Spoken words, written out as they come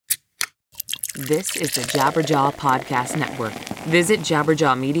This is the Jabberjaw Podcast Network. Visit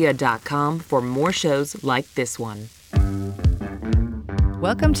jabberjawmedia.com for more shows like this one.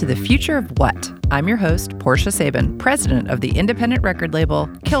 Welcome to The Future of What? I'm your host, Portia Sabin, president of the independent record label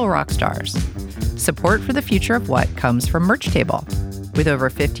Kill Rock Stars. Support for The Future of What comes from Merch Table. With over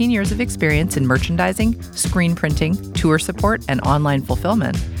 15 years of experience in merchandising, screen printing, tour support, and online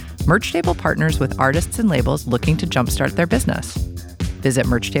fulfillment, Merch Table partners with artists and labels looking to jumpstart their business. Visit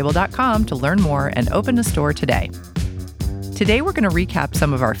merchtable.com to learn more and open a store today. Today, we're going to recap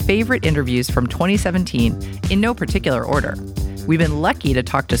some of our favorite interviews from 2017 in no particular order. We've been lucky to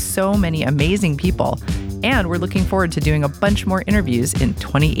talk to so many amazing people, and we're looking forward to doing a bunch more interviews in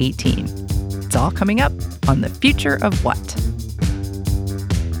 2018. It's all coming up on The Future of What?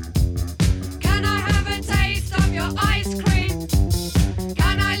 Can I have a taste of your ice cream?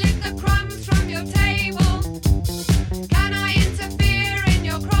 Can I lick the crumbs from your table? Can I interfere in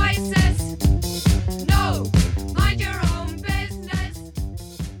your crisis? No, mind your own business.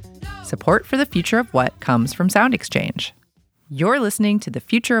 No. Support for The Future of What comes from Sound Exchange. You're listening to The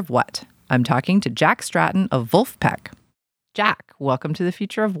Future of What? I'm talking to Jack Stratton of Vulfpeck. Jack, welcome to The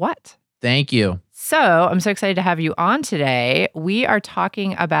Future of What? Thank you. So I'm so excited to have you on today. We are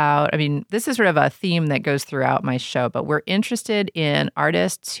talking about, this is sort of a theme that goes throughout my show, but we're interested in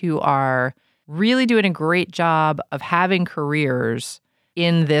artists who are really doing a great job of having careers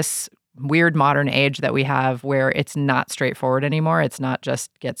in this weird modern age that we have where it's not straightforward anymore. It's not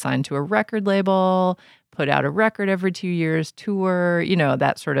just get signed to a record label, put out a record every 2 years, tour,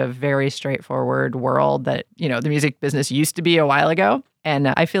 that sort of very straightforward world that, the music business used to be a while ago. And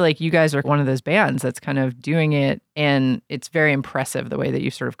I feel like you guys are one of those bands that's kind of doing it. And it's very impressive the way that you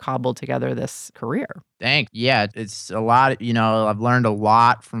sort of cobbled together this career. Thanks. Yeah, it's a lot. I've learned a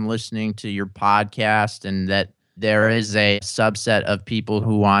lot from listening to your podcast, and that there is a subset of people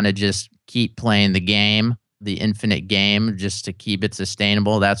who want to just keep playing the game, the infinite game, just to keep it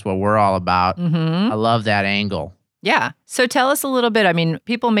sustainable. That's what we're all about. Mm-hmm. I love that angle. Yeah. So tell us a little bit.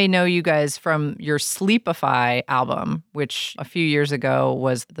 People may know you guys from your Sleepify album, which a few years ago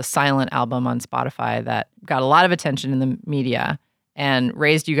was the silent album on Spotify that got a lot of attention in the media and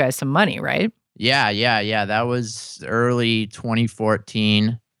raised you guys some money, right? Yeah. That was early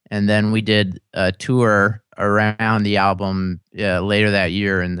 2014. And then we did a tour around the album later that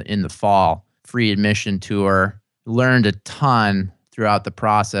year in the fall. Free admission tour. Learned a ton throughout the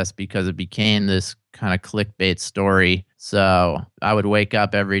process because it became this kind of clickbait story. So I would wake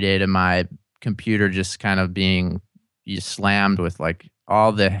up every day to my computer just kind of being slammed with like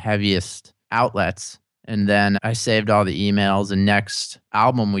all the heaviest outlets. And then I saved all the emails, and next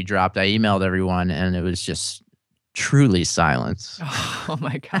album we dropped, I emailed everyone, and it was just truly silence. Oh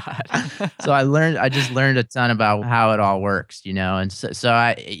my God. So I just learned a ton about how it all works, and so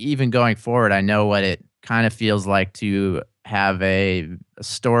I, even going forward, I know what it kind of feels like to have a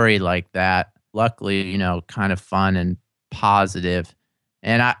story like that. Luckily, kind of fun and positive.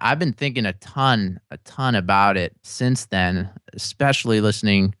 And I've been thinking a ton about it since then, especially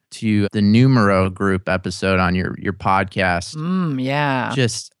listening to the Numero Group episode on your podcast. Yeah.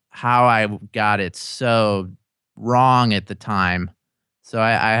 Just how I got it so wrong at the time. So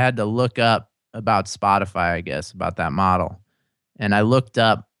I had to look up about Spotify, I guess, about that model. And I looked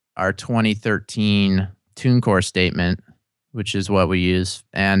up our 2013 TuneCore statement, which is what we use.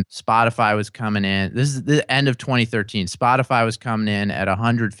 And Spotify was coming in. This is the end of 2013. Spotify was coming in at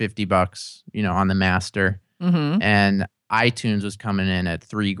 $150, on the master. Mm-hmm. And iTunes was coming in at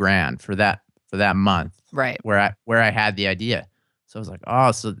 $3,000 for that month. Right. Where I had the idea. So I was like,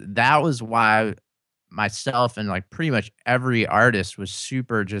 oh, so that was why myself and like pretty much every artist was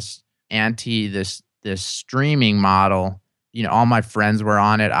super just anti this streaming model. All my friends were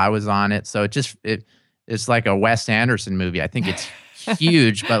on it. I was on it. So it's like a Wes Anderson movie. I think it's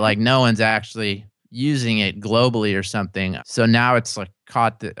huge, but like no one's actually using it globally or something. So now it's like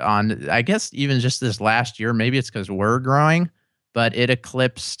caught on, I guess even just this last year, maybe it's because we're growing, but it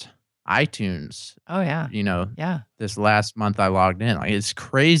eclipsed iTunes. Oh yeah. Yeah. This last month I logged in. Like it's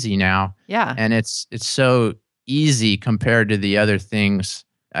crazy now. Yeah. And it's so easy compared to the other things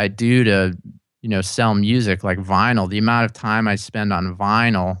I do to, sell music like vinyl. The amount of time I spend on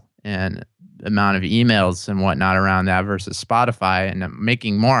vinyl and amount of emails and whatnot around that versus Spotify, and I'm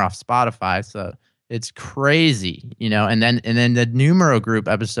making more off Spotify. So it's crazy, and then the Numero Group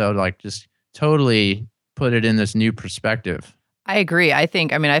episode, like just totally put it in this new perspective. I agree. I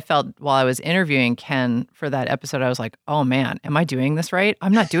felt while I was interviewing Ken for that episode, I was like, oh man, am I doing this right?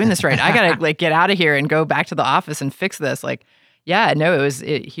 I'm not doing this right. I got to get out of here and go back to the office and fix this. Yeah, no,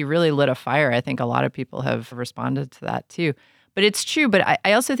 he really lit a fire. I think a lot of people have responded to that too. But it's true. But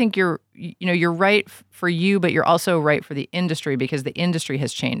I also think you're right for you, but you're also right for the industry, because the industry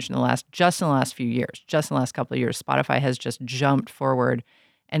has changed in the last few years, just in the last couple of years. Spotify has just jumped forward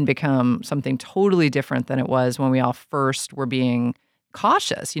and become something totally different than it was when we all first were being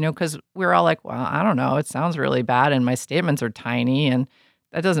cautious, because we're all like, well, I don't know, it sounds really bad and my statements are tiny and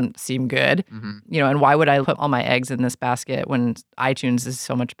that doesn't seem good, and why would I put all my eggs in this basket when iTunes is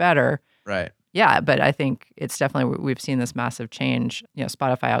so much better? Right. Yeah, but I think it's definitely, we've seen this massive change.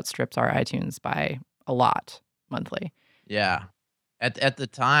 Spotify outstrips our iTunes by a lot monthly. Yeah. At the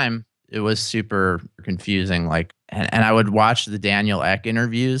time, it was super confusing. And I would watch the Daniel Ek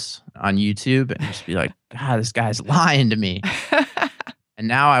interviews on YouTube and just be like, God, this guy's lying to me. And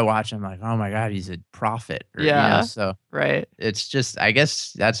now I watch him like, oh my God, he's a prophet. So right. It's just, I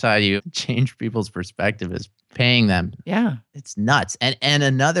guess that's how you change people's perspective, is paying them. Yeah. It's nuts. And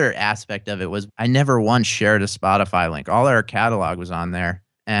another aspect of it was I never once shared a Spotify link. All our catalog was on there.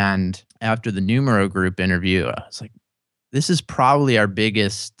 And after the Numero Group interview, I was like, this is probably our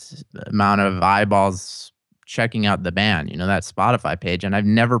biggest amount of eyeballs checking out the band, that Spotify page. And I've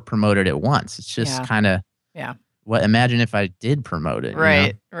never promoted it once. It's just kind of, imagine if I did promote it.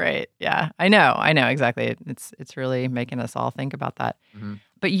 Right. Right. Yeah. I know. Exactly. It's really making us all think about that. Mm-hmm.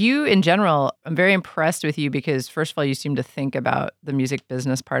 But you, in general, I'm very impressed with you because, first of all, you seem to think about the music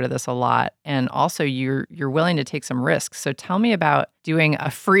business part of this a lot, and also you're willing to take some risks. So tell me about doing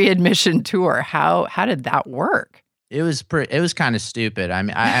a free admission tour. How did that work? It was kind of stupid. I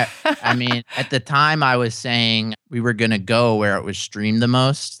mean, at the time I was saying we were going to go where it was streamed the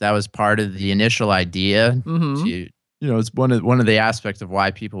most. That was part of the initial idea. Mm-hmm. It's one of the aspects of why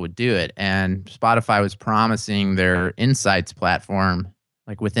people would do it. And Spotify was promising their Insights platform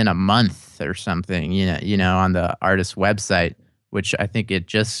like within a month or something, on the artist's website, which I think it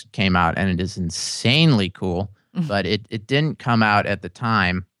just came out, and it is insanely cool, but it didn't come out at the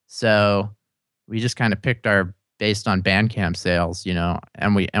time. So we just kind of picked based on Bandcamp sales,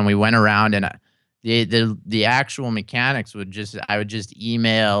 and we went around, and the actual mechanics I would just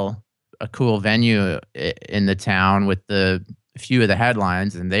email a cool venue in the town with a few of the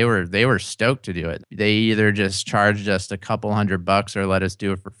headlines, and they were stoked to do it. They either just charged us a couple $100 or let us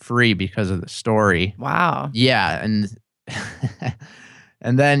do it for free because of the story. Wow. Yeah, and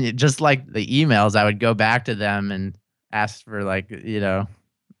and then just like the emails, I would go back to them and ask for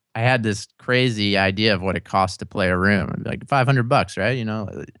I had this crazy idea of what it cost to play a room. I'd be like $500,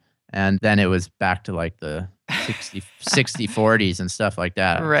 right? And then it was back to like the 60-40s and stuff like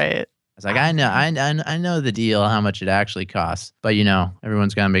that. Right. I was like, I know the deal, how much it actually costs, but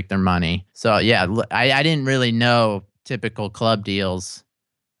everyone's got to make their money. So yeah, I didn't really know typical club deals,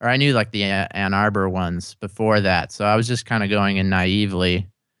 or I knew like the Ann Arbor ones before that. So I was just kind of going in naively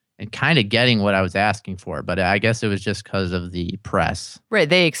and kind of getting what I was asking for. But I guess it was just because of the press. Right.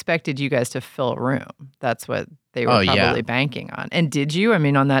 They expected you guys to fill a room. That's what they were probably banking on. And did you? I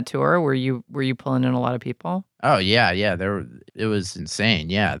mean, on that tour, were you pulling in a lot of people? Oh yeah. It was insane.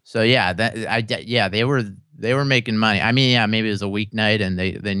 Yeah. So yeah, they were making money. I mean, yeah, maybe it was a weeknight and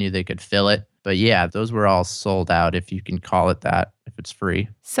they knew they could fill it. But yeah, those were all sold out, if you can call it that, if it's free.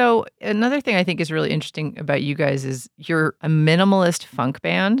 So another thing I think is really interesting about you guys is you're a minimalist funk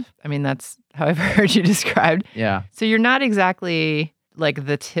band. I mean, that's how I've heard you described. Yeah. So you're not exactly like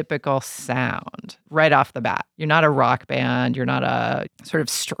the typical sound right off the bat. You're not a rock band. You're not a sort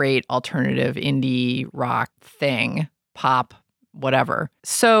of straight alternative indie rock thing, pop, whatever.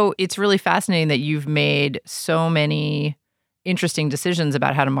 So it's really fascinating that you've made so many interesting decisions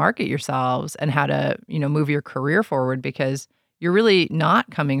about how to market yourselves and how to, move your career forward, because you're really not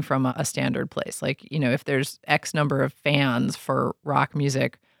coming from a standard place. Like, if there's X number of fans for rock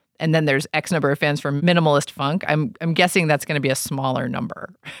music and then there's X number of fans for minimalist funk, I'm guessing that's going to be a smaller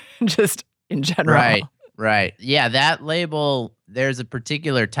number just in general. Right. Yeah, that label, there's a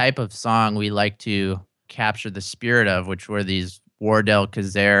particular type of song we like to capture the spirit of, which were these Wardell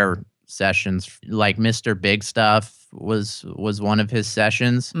Kazare sessions. Like Mr. Big Stuff was one of his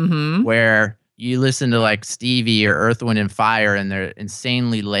sessions, where you listen to like Stevie or Earth, Wind and Fire, and they're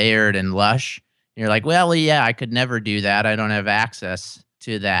insanely layered and lush. And you're like, well, yeah, I could never do that. I don't have access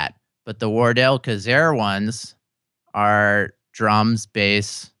to that. But the Wardell Kazare ones are drums,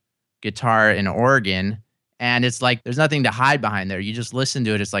 bass, guitar, and organ. And it's like, there's nothing to hide behind there. You just listen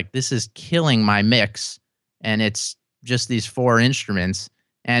to it. It's like, this is killing my mix. And it's just these four instruments.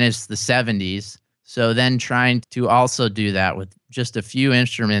 And it's the 70s. So then trying to also do that with just a few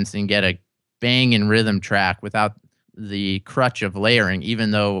instruments and get a banging rhythm track without the crutch of layering,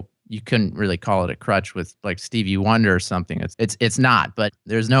 even though you couldn't really call it a crutch with like Stevie Wonder or something. It's not, but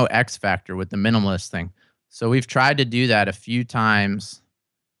there's no X factor with the minimalist thing. So we've tried to do that a few times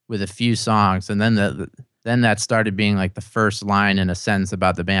with a few songs, and then that started being like the first line in a sentence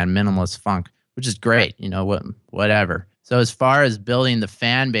about the band Minimalist Funk, which is great, whatever. So as far as building the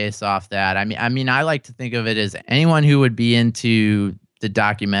fan base off that, I like to think of it as anyone who would be into the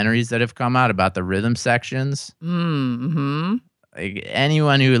documentaries that have come out about the rhythm sections. Mm-hmm. Like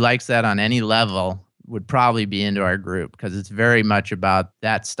anyone who likes that on any level would probably be into our group, because it's very much about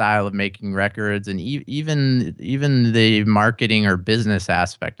that style of making records, and even the marketing or business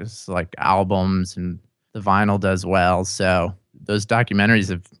aspect is like albums, and the vinyl does well. So those documentaries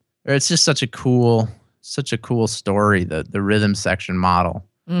it's just such a cool story, the rhythm section model.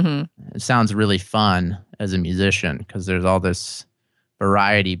 Mm-hmm. It sounds really fun as a musician because there's all this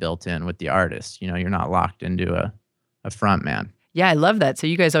variety built in with the artist. You're not locked into a front man. Yeah, I love that. So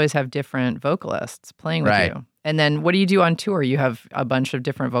you guys always have different vocalists playing with Right. you. And then what do you do on tour? You have a bunch of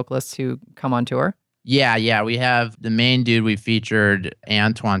different vocalists who come on tour? Yeah. We have the main dude we featured,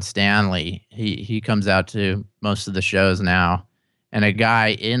 Antoine Stanley. He comes out to most of the shows now. And a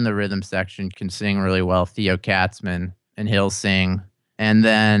guy in the rhythm section can sing really well, Theo Katzman, and he'll sing. And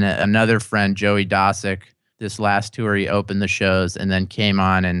then another friend, Joey Dosick, this last tour, he opened the shows and then came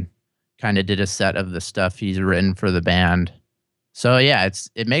on and kind of did a set of the stuff he's written for the band. So yeah,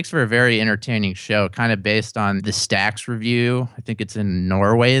 it makes for a very entertaining show, kind of based on the Stax review. I think it's in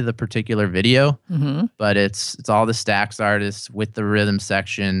Norway, the particular video, Mm-hmm. but it's all the Stax artists with the rhythm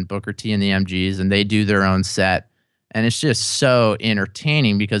section, Booker T and the MGs, and they do their own set. And it's just so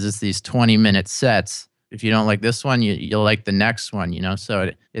entertaining because it's these 20-minute sets. If you don't like this one, you'll like the next one,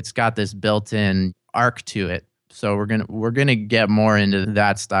 So it's got this built-in arc to it. So we're gonna get more into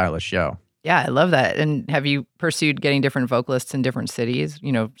that style of show. Yeah, I love that. And have you pursued getting different vocalists in different cities?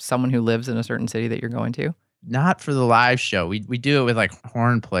 Someone who lives in a certain city that you're going to? Not for the live show. We do it with like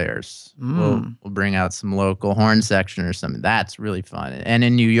horn players. Mm. We'll bring out some local horn section or something. That's really fun. And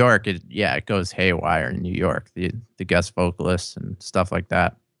in New York, it goes haywire in New York. The guest vocalists and stuff like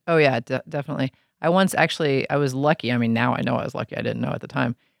that. Oh, yeah, definitely. I was lucky. I mean, now I know I was lucky. I didn't know at the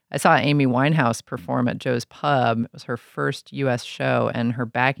time. I saw Amy Winehouse perform at Joe's Pub. It was her first U.S. show, and her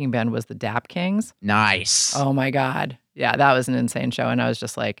backing band was the Dap Kings. Nice. Oh, my God. Yeah, that was an insane show. And I was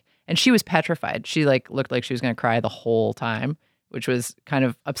just like, and she was petrified. She looked like she was going to cry the whole time, which was kind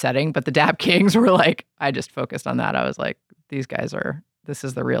of upsetting. But the Dap Kings were like, I just focused on that. I was like, this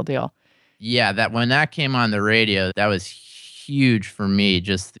is the real deal. Yeah, that when that came on the radio, that was huge for me.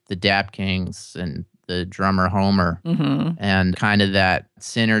 Just the Dap Kings and the drummer Homer, Mm-hmm. and kind of that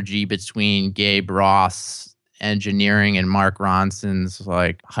synergy between Gabe Ross engineering and Mark Ronson's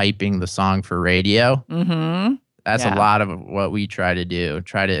like hyping the song for radio. Mm-hmm. That's Yeah. a lot of what we try to do.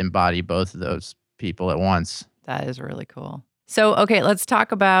 Try to embody both of those people at once. That is really cool. So, okay, let's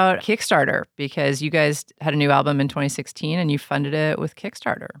talk about Kickstarter, because you guys had a new album in 2016 and you funded it with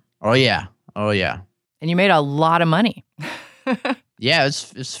Kickstarter. Oh yeah. And you made a lot of money. Yeah,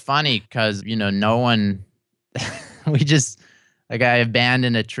 it's funny because no one. We just I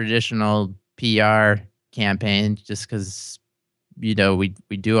abandoned a traditional PR campaign just because we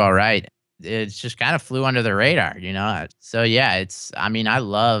do all right. It's just kind of flew under the radar, So yeah, I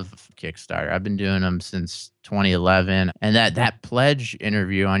love Kickstarter. I've been doing them since 2011, and that pledge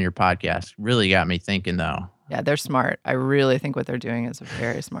interview on your podcast really got me thinking, though. Yeah, they're smart. I really think what they're doing is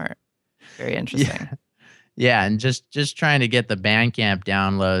very smart. Very interesting. Yeah, and just trying to get the Bandcamp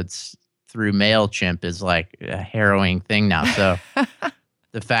downloads through MailChimp is like a harrowing thing now. So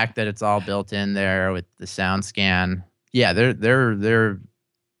the fact that it's all built in there with the SoundScan, yeah, that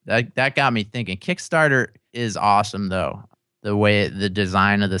got me thinking. Kickstarter is awesome, though. The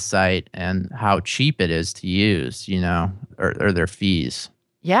design of the site and how cheap it is to use, or their fees.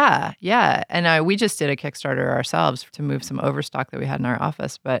 Yeah. And we just did a Kickstarter ourselves to move some overstock that we had in our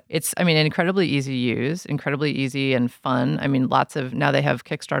office. But it's, incredibly easy to use, incredibly easy and fun. Now they have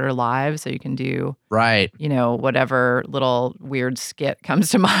Kickstarter Live, so you can do, Right. whatever little weird skit comes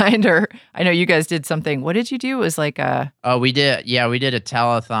to mind. Or I know you guys did something. What did you do? It was like We did a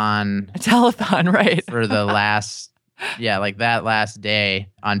telethon. a telethon, right? For the last, that last day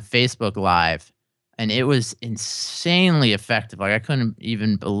on Facebook Live. And it was insanely effective. Like I couldn't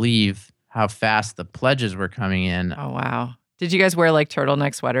even believe how fast the pledges were coming in. Oh, wow. Did you guys wear like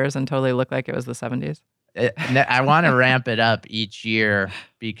turtleneck sweaters and totally look like it was the 70s? I want to ramp it up each year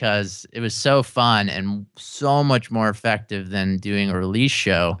because it was so fun and so much more effective than doing a release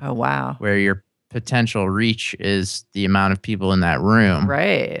show. Oh, wow. Where your potential reach is the amount of people in that room.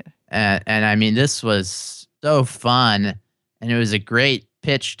 Right. And this was so fun, and it was a great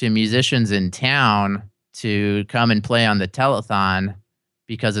pitch to musicians in town to come and play on the telethon,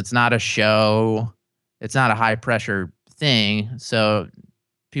 because it's not a show. it's not a high pressure thing. So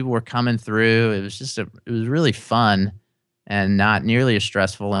people were coming through. It was it was really fun and not nearly as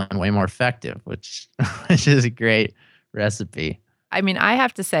stressful and way more effective, which which is a great recipe. I mean, I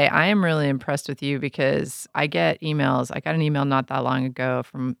have to say, I am really impressed with you because I get emails. I got an email not that long ago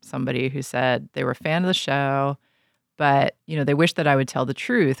from somebody who said they were a fan of the show, but they wish that I would tell the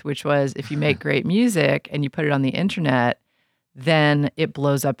truth, which was if you make great music and you put it on the internet, then it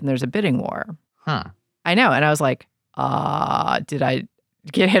blows up and there's a bidding war. Huh. I know. And I was like, did I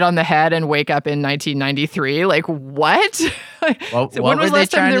get hit on the head and wake up in 1993? Like, what? What when was were the they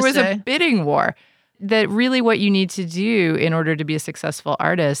last time trying there to was say? a bidding war? That really what you need to do in order to be a successful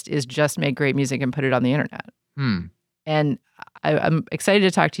artist is just make great music and put it on the internet. And I'm excited to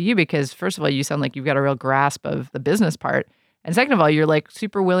talk to you because, first of all, you sound like you've got a real grasp of the business part. And second of all, you're like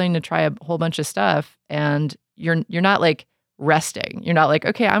super willing to try a whole bunch of stuff. And you're not like resting. You're not like,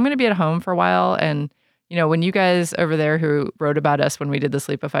 okay, I'm going to be at home for a while. And, when you guys over there who wrote about us when we did the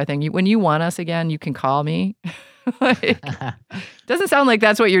Sleepify thing, when you want us again, you can call me. Doesn't sound like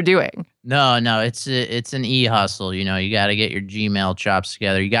that's what you're doing. No, it's an e-hustle. You got to get your Gmail chops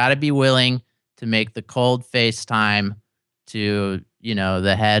together. You got to be willing to make the cold FaceTime to,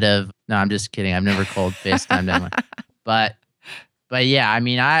 the head of. No, I'm just kidding. I've never cold FaceTimed anyone. But yeah, I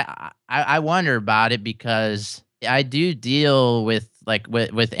mean, I wonder about it because I do deal with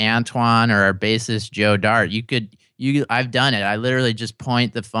with Antoine or our bassist Joe Dart. I've done it. I literally just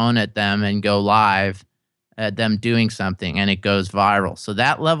point the phone at them and go live at them doing something and it goes viral. So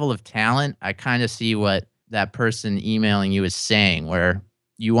that level of talent, I kind of see what that person emailing you is saying, where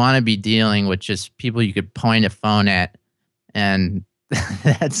you want to be dealing with just people you could point a phone at, and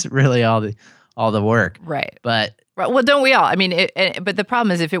that's really all the work. Right. But well, don't we all? I mean, but the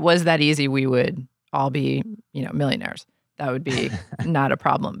problem is if it was that easy, we would all be, millionaires. That would be not a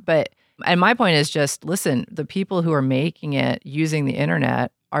problem. And my point is just, listen, the people who are making it using the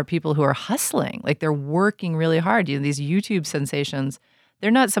internet are people who are hustling. Like they're working really hard. These YouTube sensations, they're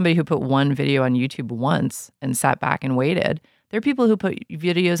not somebody who put one video on YouTube once and sat back and waited. They're people who put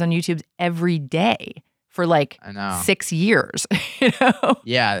videos on YouTube every day for like 6 years.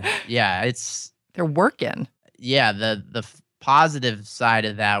 Yeah. They're working. Yeah. The positive side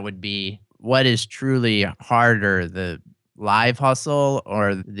of that would be what is truly harder, the live hustle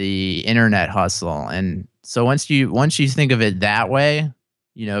or the internet hustle. And so once you think of it that way,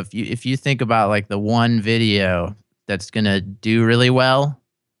 if you think about like the one video that's going to do really well,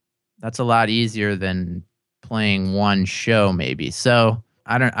 that's a lot easier than playing one show maybe. So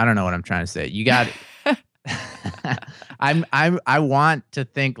I don't know what I'm trying to say. You got I want to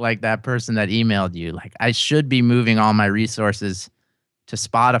think like that person that emailed you. Like I should be moving all my resources to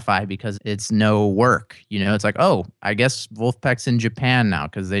Spotify because it's no work. It's like, oh, I guess Vulfpeck's in Japan now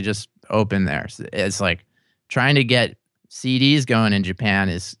because they just opened there. So it's like trying to get CDs going in Japan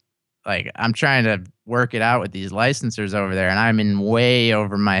is like, I'm trying to work it out with these licensors over there and I'm in way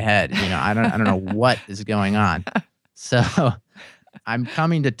over my head. I don't know what is going on. So I'm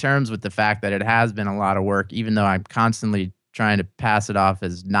coming to terms with the fact that it has been a lot of work, even though I'm constantly trying to pass it off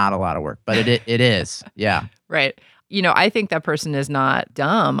as not a lot of work, but it is. Yeah. Right. I think that person is not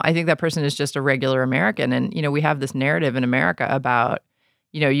dumb. I think that person is just a regular American. And, we have this narrative in America about,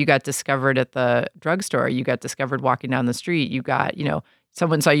 you got discovered at the drugstore. You got discovered walking down the street. You got,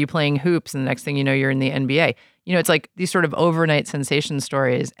 someone saw you playing hoops and the next thing you know, you're in the NBA. It's like these sort of overnight sensation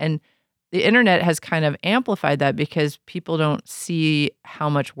stories. And the internet has kind of amplified that because people don't see how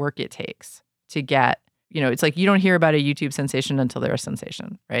much work it takes to get, it's like you don't hear about a YouTube sensation until they're a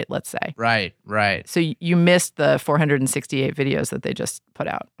sensation, right? Let's say. Right. So you missed the 468 videos that they just put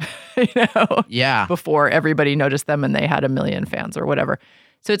out, Yeah. before everybody noticed them and they had 1 million fans or whatever.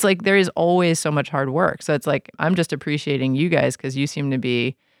 So it's like there is always so much hard work. So it's like I'm just appreciating you guys because you seem to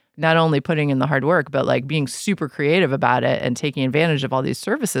be not only putting in the hard work, but like being super creative about it and taking advantage of all these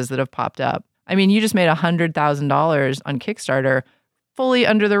services that have popped up. I mean, you just made $100,000 on Kickstarter fully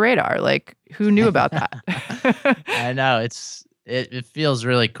under the radar. Like, who knew about that? I know it feels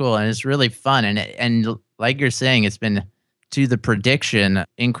really cool and it's really fun. And like you're saying, it's been to the prediction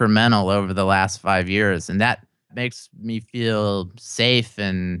incremental over the last 5 years. And that makes me feel safe.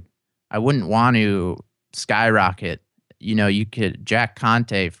 And I wouldn't want to skyrocket. Jack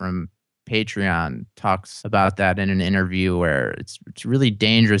Conte from Patreon talks about that in an interview where it's really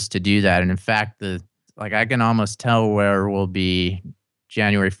dangerous to do that. And in fact, I can almost tell where we'll be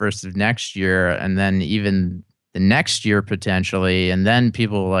January 1st of next year, and then even the next year potentially, and then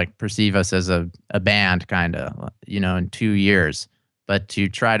people like perceive us as a band kind of, in 2 years. But to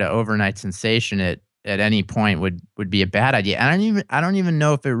try to overnight sensation it at any point would be a bad idea. I don't even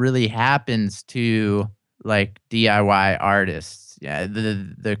know if it really happens to like DIY artists. Yeah,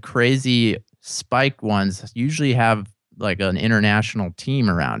 the crazy spike ones usually have like an international team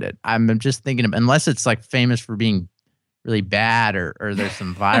around it. I'm just thinking of, unless it's like famous for being really bad or there's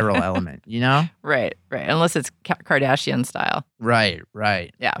some viral element, you know? Right. Unless it's Kardashian style. Right.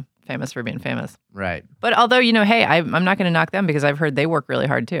 Yeah. Famous for being famous. Right. But although, hey, I'm not going to knock them because I've heard they work really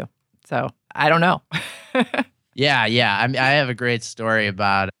hard too. So I don't know. Yeah. I have a great story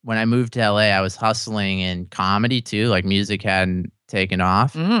about when I moved to LA, I was hustling in comedy too. Like music hadn't taken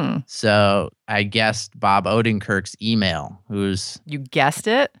off. So I guessed Bob Odenkirk's email, You guessed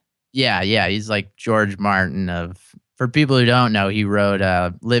it? Yeah. He's like George Martin for people who don't know, he wrote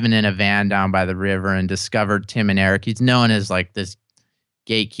Living in a Van Down by the River and discovered Tim and Eric. He's known as like this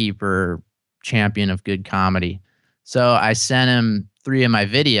gatekeeper champion of good comedy. So I sent him 3 of my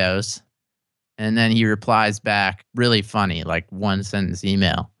videos, and then he replies back really funny, like 1-sentence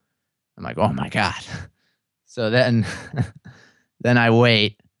email. I'm like, oh my God. So then I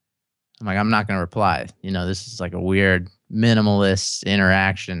wait. I'm like, I'm not going to reply. This is like a weird minimalist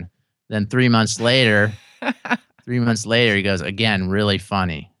interaction. Then 3 months later, he goes, again, really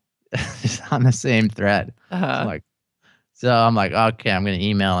funny. Just on the same thread. So I'm like, okay, I'm going to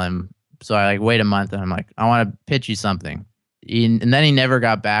email him. So I like wait a month and I'm like, I want to pitch you something. And then he never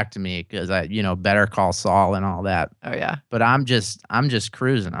got back to me because I, Better Call Saul and all that. Oh yeah. But I'm just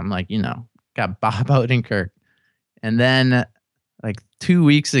cruising. I'm like, got Bob Odenkirk. And then like 2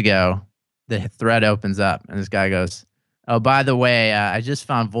 weeks ago, the thread opens up and this guy goes, oh, by the way, I just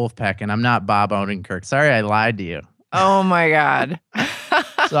found Vulfpeck and I'm not Bob Odenkirk. Sorry, I lied to you. Oh my God.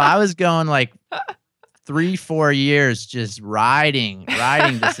 So I was going like 3-4 years just riding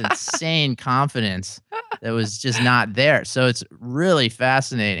this insane confidence that was just not there. So it's really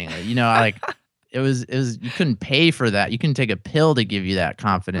fascinating. Like it was you couldn't pay for that. You couldn't take a pill to give you that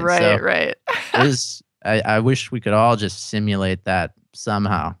confidence. Right. I wish we could all just simulate that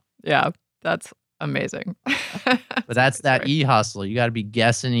somehow. Yeah, that's amazing. But that's that e-hustle. You got to be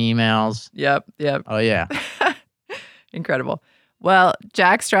guessing emails. Yep. Oh yeah. Incredible. Well,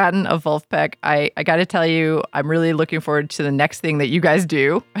 Jack Stratton of Vulfpeck, I got to tell you, I'm really looking forward to the next thing that you guys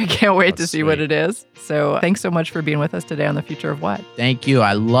do. I can't wait to see what it is. So thanks so much for being with us today on The Future of What. Thank you.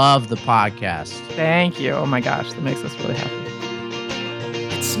 I love the podcast. Thank you. Oh my gosh, that makes us really happy.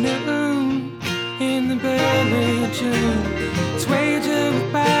 It's noon in the belly of June. It's wager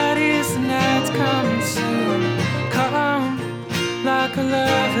with bodies, the night's coming soon. Come like a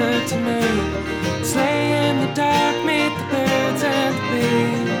lover to me. Slay in the dark, meet the birds and the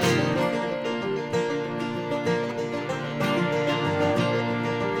bees.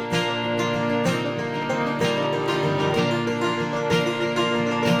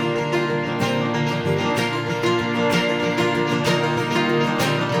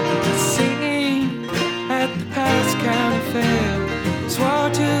 Seen at the Paris County Fair, swore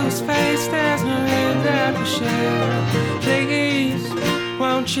to his face there's no end that we share. Please,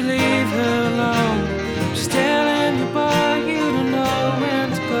 won't you leave her alone? She's telling you, boy, you don't know when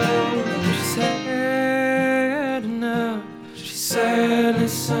to go. She said enough, she sadly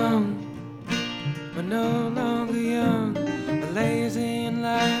sung. We're no longer young, we're lazy in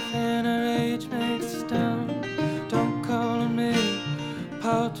life and our age makes us dumb. Don't call on me,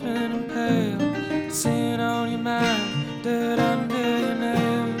 paltering and pale. Sin on your mind, dirt under your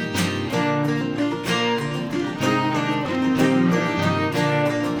nails.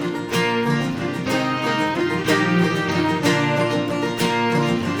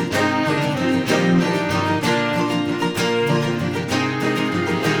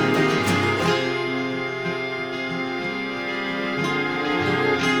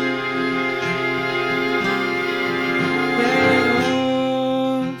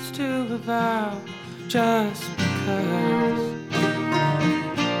 Just because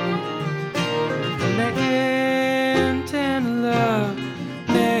the meant in love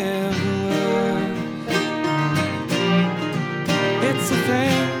never was. It's a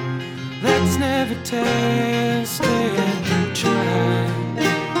thing that's never tested and tried.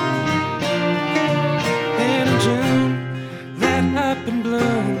 In a June that up and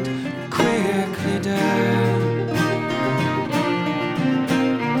bloomed and quickly died.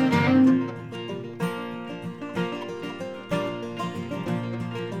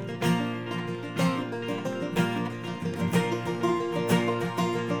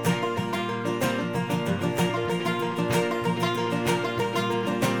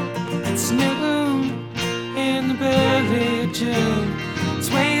 It's noon in the belly of June. It's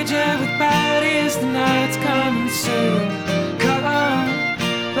wager with bodies, the night's coming soon. Come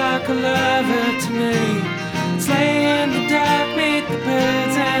like a lover to me.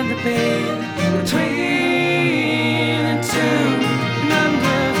 between the two and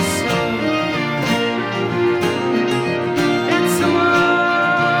under the sun. It's the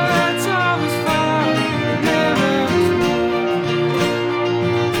one that's always far, never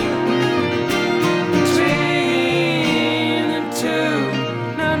between the two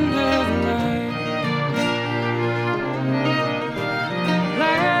and under the light.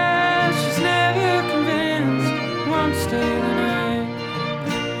 Like she's never convinced, won't stay the night.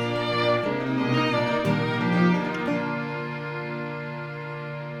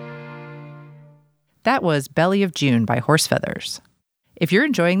 That was Belly of June by Horsefeathers. If you're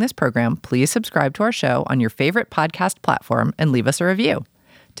enjoying this program, please subscribe to our show on your favorite podcast platform and leave us a review.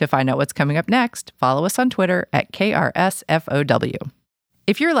 To find out what's coming up next, follow us on Twitter at KRSFOW.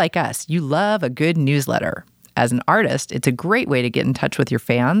 If you're like us, you love a good newsletter. As an artist, it's a great way to get in touch with your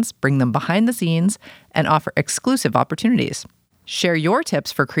fans, bring them behind the scenes, and offer exclusive opportunities. Share your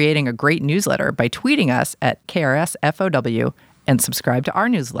tips for creating a great newsletter by tweeting us at KRSFOW and subscribe to our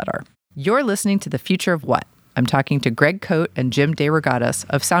newsletter. You're listening to The Future of What? I'm talking to Greg Kot and Jim DeRogatis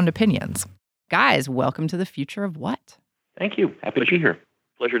of Sound Opinions. Guys, welcome to The Future of What? Thank you. Happy to be here.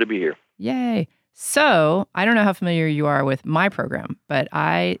 Pleasure to be here. Yay. So, I don't know how familiar you are with my program, but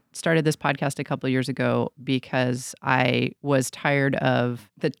I started this podcast a couple of years ago because I was tired of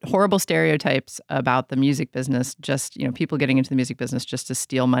the horrible stereotypes about the music business, just, people getting into the music business just to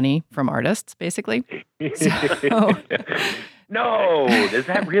steal money from artists, basically. So, No, does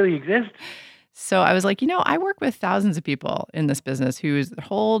that really exist? So I was like, I work with thousands of people in this business whose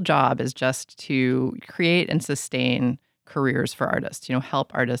whole job is just to create and sustain careers for artists,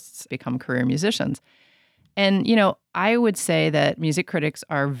 help artists become career musicians. And, I would say that music critics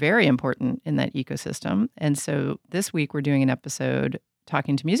are very important in that ecosystem. And so this week we're doing an episode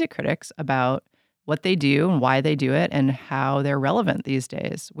talking to music critics about what they do and why they do it and how they're relevant these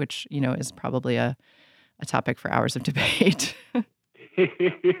days, which, is probably a topic for hours of debate.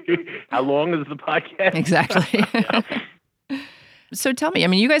 How long is the podcast? Exactly. So tell me,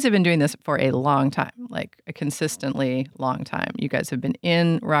 you guys have been doing this for a long time, like a consistently long time. You guys have been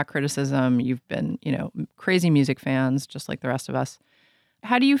in rock criticism. You've been, crazy music fans, just like the rest of us.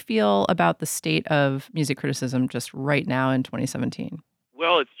 How do you feel about the state of music criticism just right now in 2017?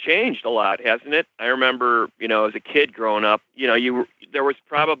 Well, it's changed a lot, hasn't it? I remember, as a kid growing up, there was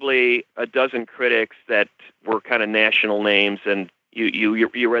probably a dozen critics that were kind of national names, and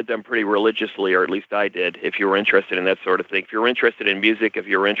you read them pretty religiously, or at least I did, if you were interested in that sort of thing. If you're interested in music, if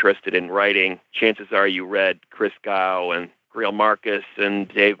you're interested in writing, chances are you read Chris Gow and Greil Marcus and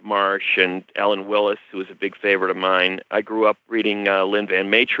Dave Marsh and Ellen Willis, who was a big favorite of mine. I grew up reading Lynn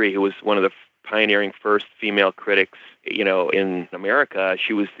Van Maitre, who was one of the pioneering first female critics, in America.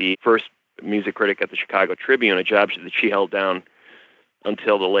 She was the first music critic at the Chicago Tribune, a job that she held down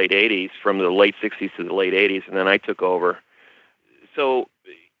until the late 80s, from the late 60s to the late 80s, and then I took over. So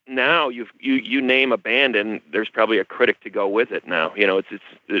now you name a band, and there's probably a critic to go with it now.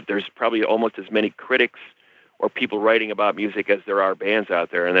 There's probably almost as many critics or people writing about music as there are bands out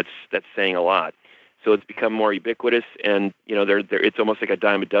there, and that's saying a lot. So it's become more ubiquitous, and it's almost like a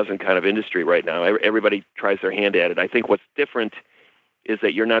dime a dozen kind of industry right now. Everybody tries their hand at it. I think what's different is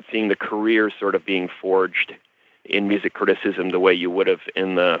that you're not seeing the careers sort of being forged in music criticism the way you would have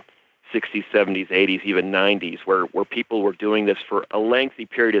in the 60s, 70s, 80s, even 90s, where people were doing this for a lengthy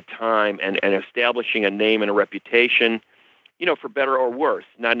period of time and establishing a name and a reputation, for better or worse.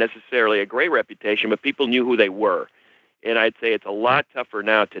 Not necessarily a great reputation, but people knew who they were. And I'd say it's a lot tougher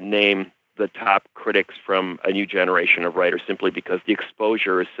now to name the top critics from a new generation of writers, simply because the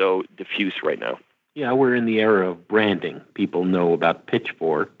exposure is so diffuse right now. Yeah, we're in the era of branding. People know about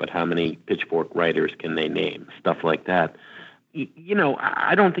Pitchfork, but how many Pitchfork writers can they name? Stuff like that.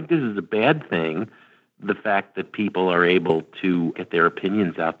 I don't think this is a bad thing, the fact that people are able to get their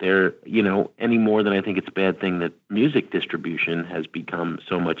opinions out there, any more than I think it's a bad thing that music distribution has become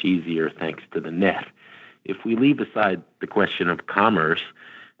so much easier thanks to the net. If we leave aside the question of commerce,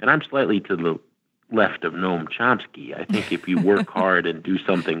 and I'm slightly to the left of Noam Chomsky. I think if you work hard and do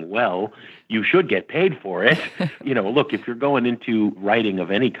something well, you should get paid for it. Look, if you're going into writing of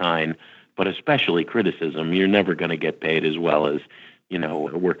any kind, but especially criticism, you're never going to get paid as well as,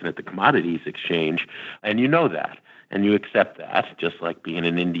 working at the commodities exchange. And you know that, and you accept that, just like being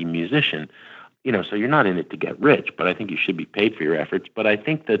an indie musician. So you're not in it to get rich, but I think you should be paid for your efforts. But I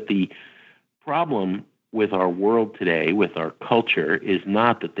think that the problem with our world today, with our culture, is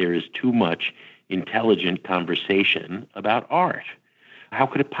not that there is too much intelligent conversation about art. How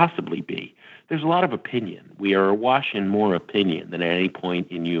could it possibly be? There's a lot of opinion. We are awash in more opinion than at any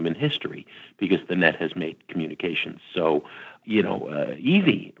point in human history because the net has made communications so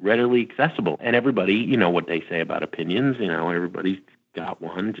easy, readily accessible. And everybody, you know what they say about opinions, everybody's got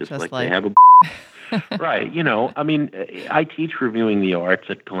one, just like they have a right. I teach reviewing the arts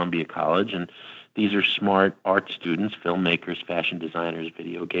at Columbia College, and these are smart art students, filmmakers, fashion designers,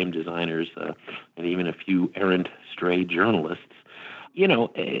 video game designers, and even a few errant stray journalists.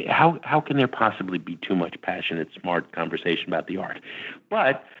 How can there possibly be too much passionate, smart conversation about the art?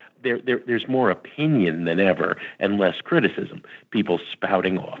 But there's more opinion than ever and less criticism. People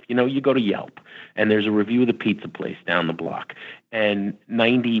spouting off. You go to Yelp, and there's a review of the pizza place down the block, and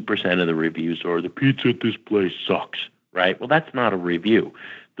 90% of the reviews are, the pizza at this place sucks, right? Well, that's not a review.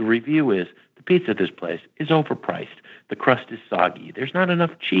 The review is, the pizza at this place is overpriced. The crust is soggy. There's not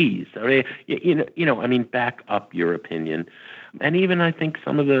enough cheese. Back up your opinion. And even I think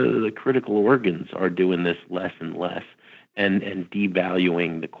some of the critical organs are doing this less and less, and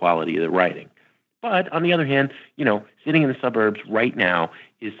devaluing the quality of the writing. But on the other hand, sitting in the suburbs right now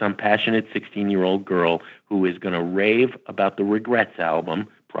is some passionate 16-year-old girl who is going to rave about the Regrets album,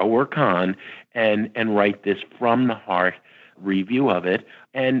 pro or con, and write this from the heart review of it.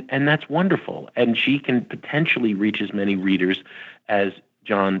 And that's wonderful. And she can potentially reach as many readers as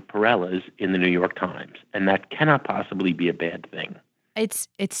John Perella's in the New York Times. And that cannot possibly be a bad thing. It's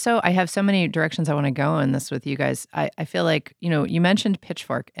so, I have so many directions I want to go in this with you guys. I feel like, you mentioned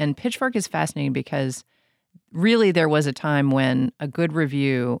Pitchfork, and Pitchfork is fascinating because really there was a time when a good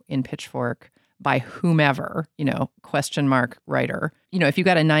review in Pitchfork by whomever, question mark writer, if you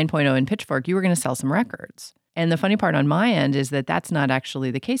got a 9.0 in Pitchfork, you were going to sell some records. And the funny part on my end is that that's not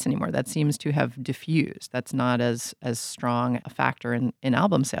actually the case anymore. That seems to have diffused. That's not as strong a factor in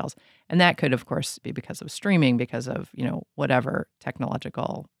album sales. And that could, of course, be because of streaming, because of, whatever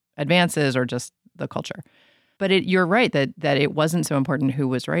technological advances or just the culture. But you're right that it wasn't so important who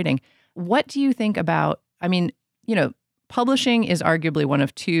was writing. What do you think about, publishing is arguably one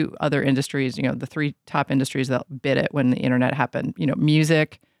of two other industries, the three top industries that bit it when the internet happened,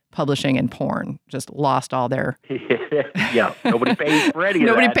 publishing and porn just lost all their... Yeah, nobody pays for any of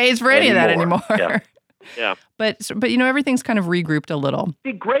that. Nobody pays for any of that anymore. Yeah. But everything's kind of regrouped a little.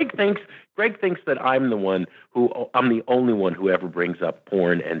 See, Greg thinks that I'm the only one who ever brings up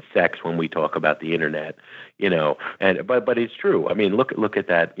porn and sex when we talk about the internet, but it's true. I mean, look at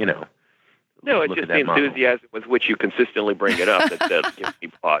that, No, it's just the enthusiasm with which you consistently bring it up that gives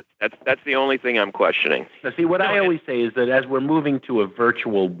me pause. That's the only thing I'm questioning. Now, see, what I always say is that as we're moving to a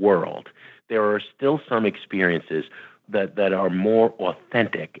virtual world, there are still some experiences that are more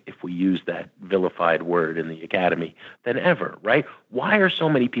authentic, if we use that vilified word in the academy, than ever, right? Why are so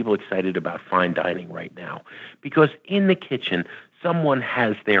many people excited about fine dining right now? Because in the kitchen, someone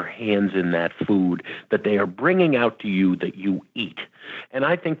has their hands in that food that they are bringing out to you that you eat. And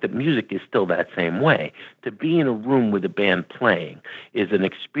I think that music is still that same way. To be in a room with a band playing is an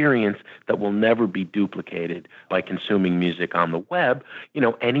experience that will never be duplicated by consuming music on the web,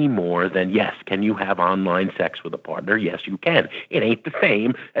 any more than, yes, can you have online sex with a partner? Yes, you can. It ain't the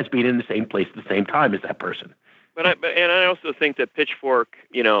same as being in the same place at the same time as that person. But I also think that Pitchfork,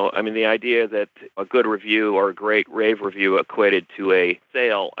 the idea that a good review or a great rave review equated to a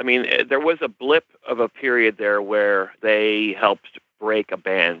sale. There was a blip of a period there where they helped break a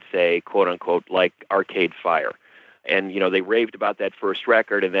band, say, quote unquote, like Arcade Fire. And, they raved about that first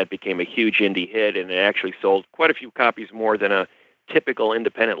record, and that became a huge indie hit, and it actually sold quite a few copies more than a typical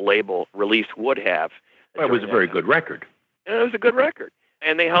independent label release would have. Well, it was a very good record. And it was a good record.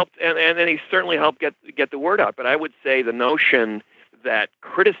 And they helped, and then he certainly helped get the word out. But I would say the notion that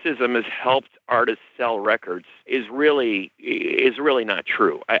criticism has helped artists sell records is really not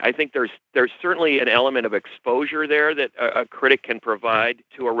true. I think there's certainly an element of exposure there that a critic can provide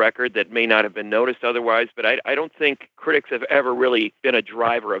to a record that may not have been noticed otherwise. But I don't think critics have ever really been a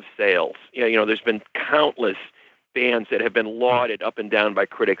driver of sales. There's been countless bands that have been lauded up and down by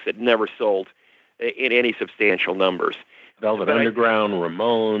critics that never sold in any substantial numbers. Velvet Underground,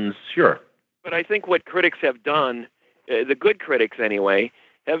 Ramones, sure. But I think what critics have done, the good critics anyway,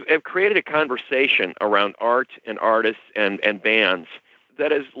 have created a conversation around art and artists and bands that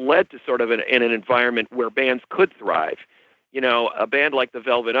has led to sort of in an environment where bands could thrive. A band like the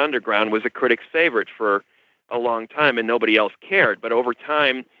Velvet Underground was a critic's favorite for a long time, and nobody else cared. But over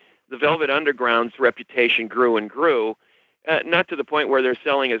time, the Velvet Underground's reputation grew and grew, not to the point where they're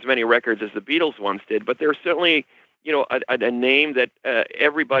selling as many records as the Beatles once did, but they're certainly a name that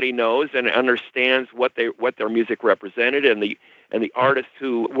everybody knows and understands what their music represented, and the artists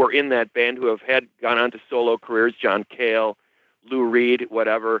who were in that band who have gone on to solo careers, John Cale, Lou Reed,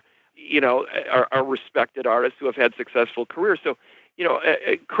 whatever, are respected artists who have had successful careers. So,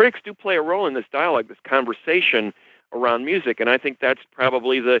 critics do play a role in this dialogue, this conversation around music. And I think that's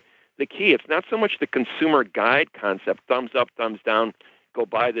probably the key. It's not so much the consumer guide concept, thumbs up, thumbs down, go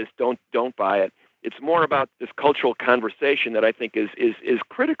buy this, don't buy it. It's more about this cultural conversation that I think is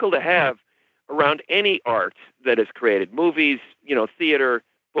critical to have around any art that is created. Movies, theater,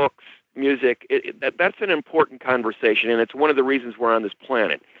 books, music. That's an important conversation, and it's one of the reasons we're on this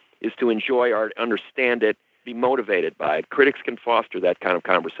planet, is to enjoy art, understand it, be motivated by it. Critics can foster that kind of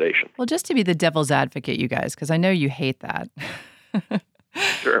conversation. Well, just to be the devil's advocate, you guys, because I know you hate that.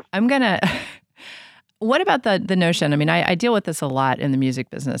 Sure. What about the notion? I mean, I deal with this a lot in the music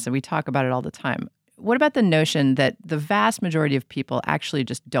business, and we talk about it all the time. What about the notion that the vast majority of people actually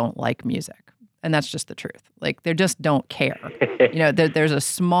just don't like music? And that's just the truth. Like, they just don't care. There's a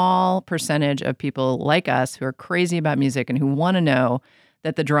small percentage of people like us who are crazy about music and who want to know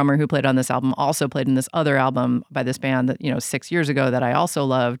that the drummer who played on this album also played in this other album by this band that, 6 years ago that I also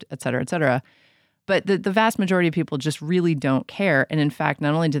loved, et cetera, et cetera. But the vast majority of people just really don't care. And in fact,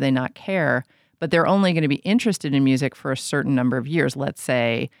 not only do they not care, but they're only going to be interested in music for a certain number of years. Let's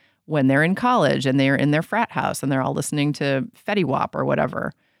say when they're in college and they're in their frat house and they're all listening to Fetty Wap or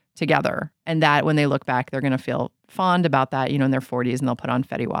whatever together. And that when they look back, they're going to feel fond about that, in their 40s, and they'll put on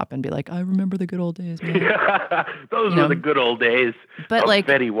Fetty Wap and be like, I remember the good old days, man. Those were the good old days of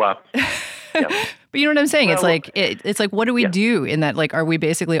Fetty Wap. Yeah. But you know what I'm saying? Well, it's like, what do we do in that? Like, are we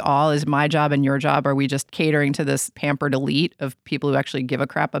basically is my job and your job? Are we just catering to this pampered elite of people who actually give a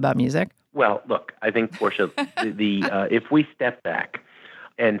crap about music? Well, look, I think, Portia, if we step back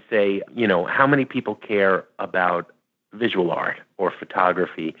and say, how many people care about visual art or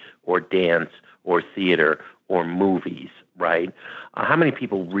photography or dance or theater or movies, right? How many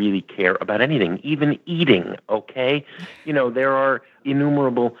people really care about anything, even eating, okay? There are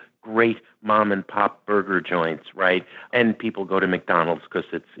innumerable great mom and pop burger joints, right? And people go to McDonald's because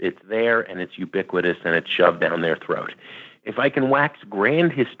it's there and it's ubiquitous and it's shoved down their throat. If I can wax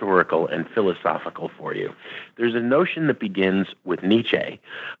grand historical and philosophical for you, there's a notion that begins with Nietzsche,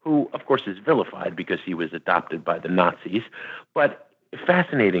 who, of course, is vilified because he was adopted by the Nazis. But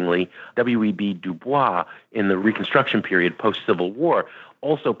fascinatingly, W.E.B. Du Bois, in the Reconstruction period post-Civil War,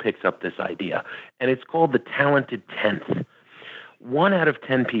 also picks up this idea. And it's called the talented tenth. 1 out of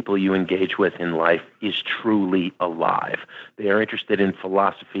 10 people you engage with in life is truly alive. They are interested in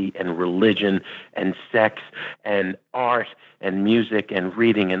philosophy and religion and sex and art and music and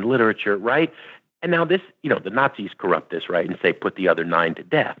reading and literature, right? And now this, the Nazis corrupt this, right, and say put the other 9 to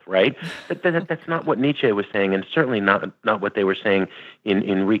death, right? But that's not what Nietzsche was saying, and certainly not what they were saying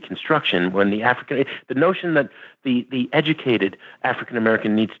in Reconstruction. When the notion that the educated African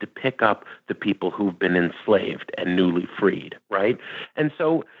American needs to pick up the people who've been enslaved and newly freed, right? And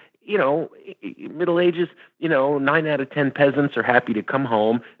so, Middle Ages, 9 out of 10 peasants are happy to come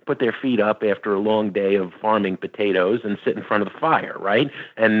home, put their feet up after a long day of farming potatoes and sit in front of the fire, right?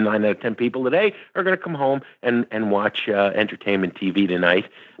 And 9 out of 10 people today are going to come home and watch entertainment TV tonight,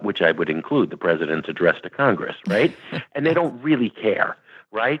 which I would include the president's address to Congress, right? And they don't really care.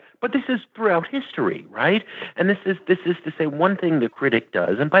 Right? But this is throughout history, right? And this is to say one thing the critic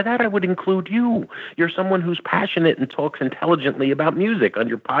does, and by that I would include you. You're someone who's passionate and talks intelligently about music on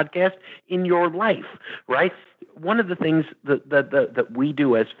your podcast, in your life, right? One of the things that we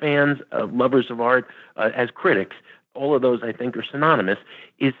do as fans, lovers of art, as critics, all of those I think are synonymous,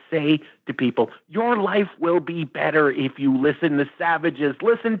 is say to people, your life will be better if you listen to Savages.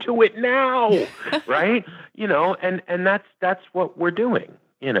 Listen to it now, right? And that's what we're doing.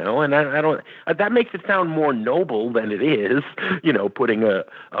 And I don't. That makes it sound more noble than it is. Putting a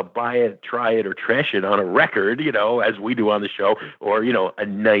buy it, try it, or trash it on a record. As we do on the show, or a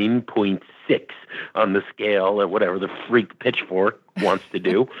 9.6 on the scale, or whatever the freak pitchfork wants to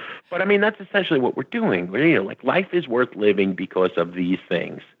do. But I mean, that's essentially what we're doing. Life is worth living because of these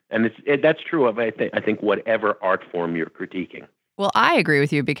things, and that's true of I think whatever art form you're critiquing. Well, I agree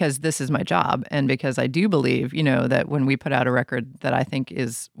with you because this is my job, and because I do believe, that when we put out a record that I think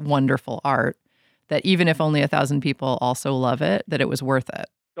is wonderful art, that even if only 1,000 people also love it, that it was worth it.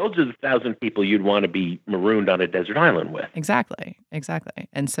 Those are the 1,000 people you'd want to be marooned on a desert island with. Exactly.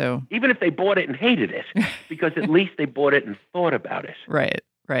 And so... even if they bought it and hated it, because at least they bought it and thought about it. Right.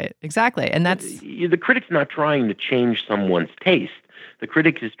 Exactly. And that's... the critic's not trying to change someone's taste. The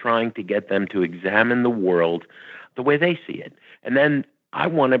critic is trying to get them to examine the world the way they see it. And then I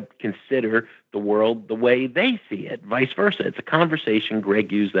want to consider the world the way they see it, vice versa. It's a conversation.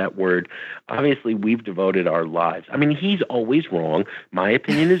 Greg used that word. Obviously, we've devoted our lives. I mean, he's always wrong. My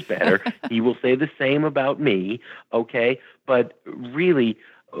opinion is better. He will say the same about me, okay? But really,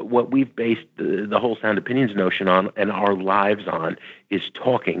 what we've based the whole Sound Opinions notion on and our lives on is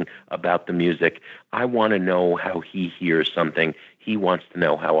talking about the music. I want to know how he hears something. He wants to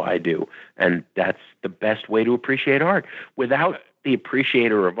know how I do. And that's the best way to appreciate art. Without the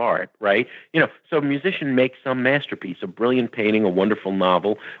appreciator of art, right? So a musician makes some masterpiece, a brilliant painting, a wonderful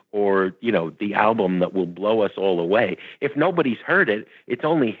novel, or, the album that will blow us all away. If nobody's heard it, it's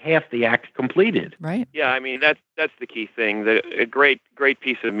only half the act completed. Right. Yeah, I mean, that's the key thing. A great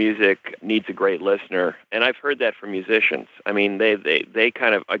piece of music needs a great listener. And I've heard that from musicians. I mean, they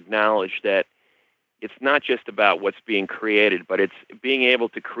kind of acknowledge that it's not just about what's being created, but it's being able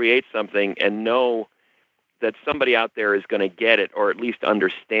to create something and know that somebody out there is going to get it, or at least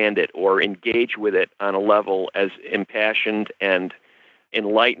understand it, or engage with it on a level as impassioned and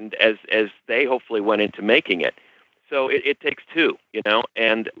enlightened as they hopefully went into making it. So it takes two,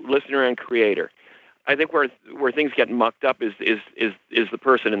 and listener and creator. I think where things get mucked up is the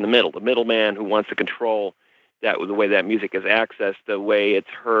person in the middle, the middleman who wants to control the way that music is accessed, the way it's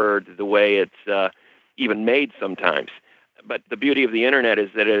heard, the way it's even made sometimes. But the beauty of the internet is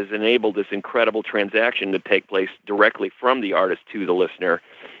that it has enabled this incredible transaction to take place directly from the artist to the listener.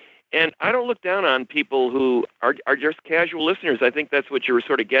 And I don't look down on people who are just casual listeners. I think that's what you were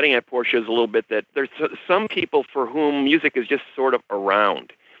sort of getting at, Portia, is a little bit that there's some people for whom music is just sort of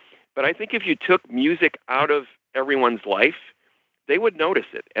around. But I think if you took music out of everyone's life, they would notice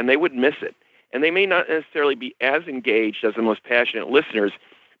it and they would miss it. And they may not necessarily be as engaged as the most passionate listeners,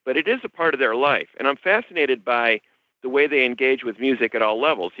 but it is a part of their life. And I'm fascinated by the way they engage with music at all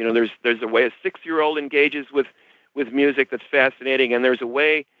levels. There's a way a 6-year-old engages with music that's fascinating, and there's a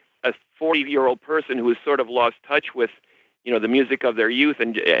way a 40-year-old person who has sort of lost touch with, the music of their youth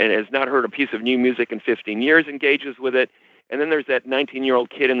and has not heard a piece of new music in 15 years engages with it. And then there's that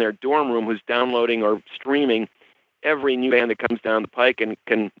 19-year-old kid in their dorm room who's downloading or streaming every new band that comes down the pike and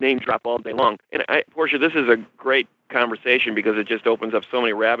can name drop all day long. And Portia, this is a great conversation because it just opens up so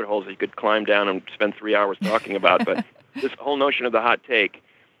many rabbit holes that you could climb down and spend 3 hours talking about. But this whole notion of the hot take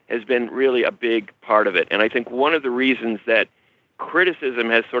has been really a big part of it. And I think one of the reasons that criticism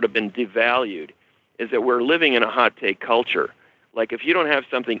has sort of been devalued is that we're living in a hot take culture. Like if you don't have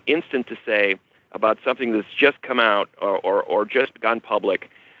something instant to say about something that's just come out or just gone public,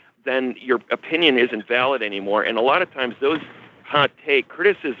 then your opinion isn't valid anymore. And a lot of times those hot take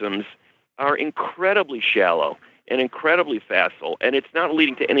criticisms are incredibly shallow and incredibly facile, and it's not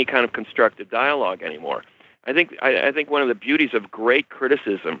leading to any kind of constructive dialogue anymore. I think one of the beauties of great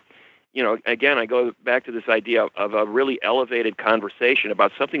criticism, again, I go back to this idea of a really elevated conversation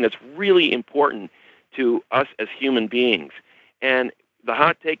about something that's really important to us as human beings. And the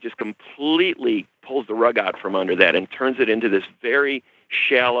hot take just completely pulls the rug out from under that and turns it into this very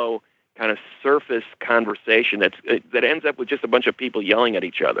shallow kind of surface conversation that ends up with just a bunch of people yelling at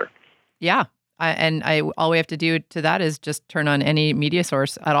each other. Yeah. All we have to do to that is just turn on any media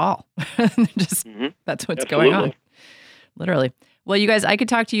source at all. That's what's going on. Literally. Well, you guys, I could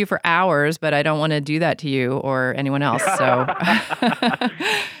talk to you for hours, but I don't want to do that to you or anyone else. So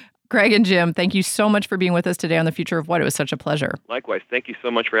Greg and Jim, thank you so much for being with us today on The Future of What. It was such a pleasure. Likewise. Thank you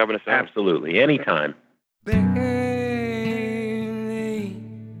so much for having us on. Absolutely. Anytime. Bailey,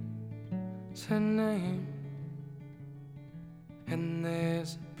 it's her name, and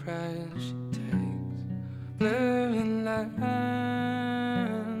there's a price she takes, blurring lines,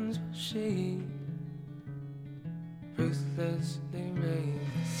 but she ruthlessly made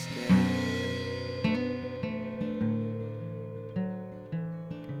the scale.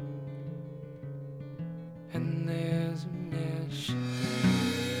 And there's a mesh,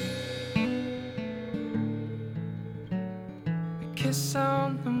 a kiss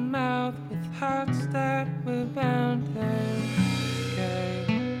on the mouth with hearts that were bound and gay.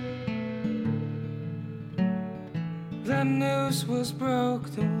 The news was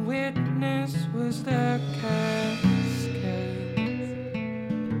broke, the witness was the cascade.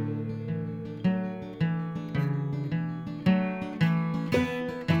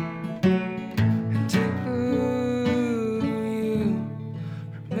 And do you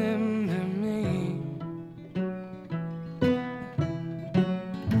remember me?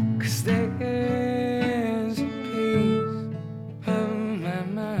 'Cause there's a piece of my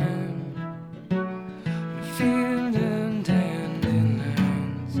mind, field and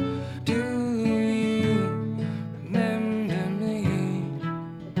dandelions. Do you remember me?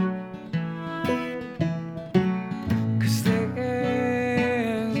 'Cause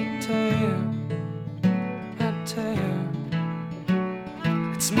there's a tale,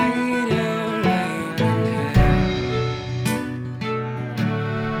 it's made of rain and hair.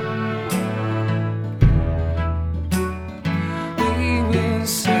 We will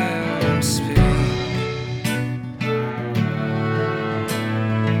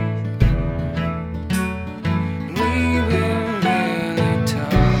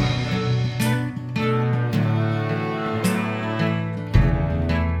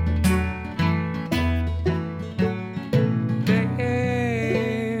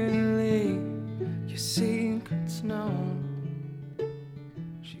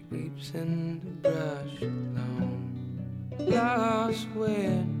house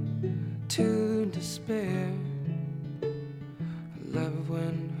went to despair. I love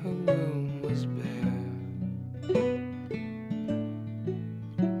when her room was bare.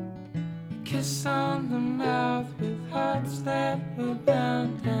 A kiss on the mouth with hearts that were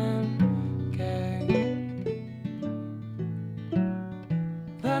bound and gagged.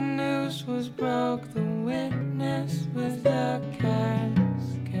 The news was broke, the witness with the cascade.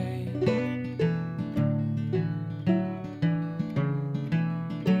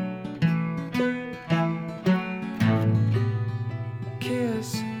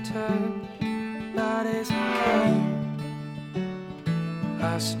 Kiss, touch, bodies cold.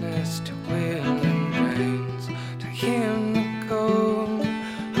 Harshness to will and brains, to him the cold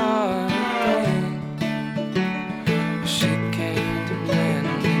heart pain. She came to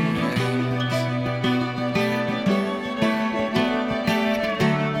mend in rains.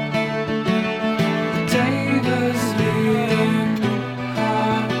 The day was leaving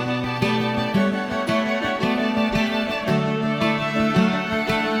hard.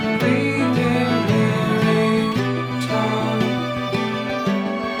 We were very tall.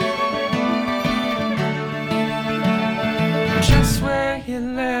 Just where you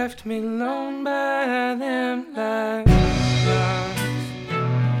left me alone by them like lost.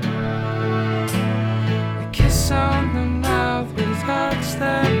 A kiss on the mouth with hearts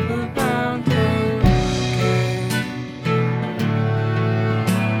that were bound and gagged.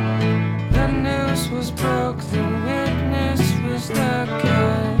 The news was broke, the witness was the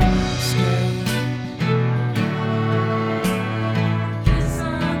cascade. Kiss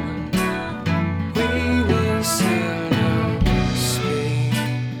on the mouth. We will seldom speak.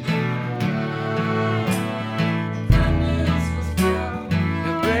 The news was broke,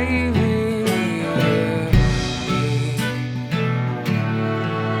 but baby, we were weak.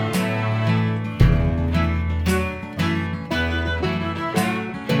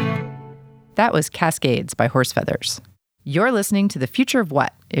 That was Cascades by Horse Feathers. You're listening to The Future of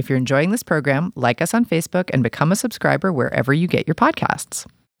What. If you're enjoying this program, like us on Facebook and become a subscriber wherever you get your podcasts.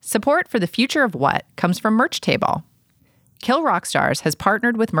 Support for The Future of What comes from Merch Table. Kill Rock Stars has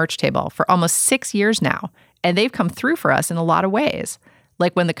partnered with Merch Table for almost 6 years now, and they've come through for us in a lot of ways.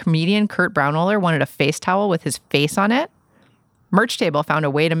 Like when the comedian Kurt Braunohler wanted a face towel with his face on it, Merch Table found a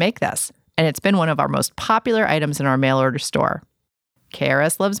way to make this, and it's been one of our most popular items in our mail order store.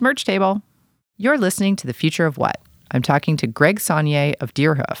 KRS loves Merch Table. You're listening to The Future of What. I'm talking to Greg Saunier of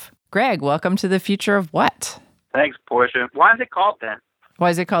Deerhoof. Greg, welcome to The Future of What? Thanks, Portia. Why is it called that? Why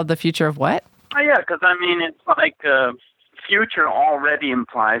is it called The Future of What? Oh, yeah, because, I mean, it's like future already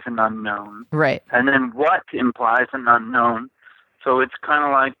implies an unknown. Right. And then what implies an unknown. So it's kind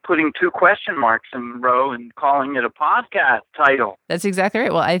of like putting two question marks in a row and calling it a podcast title. That's exactly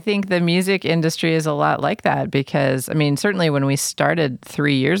right. Well, I think the music industry is a lot like that because, I mean, certainly when we started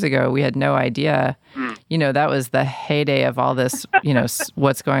 3 years ago, we had no idea, you know, that was the heyday of all this, you know,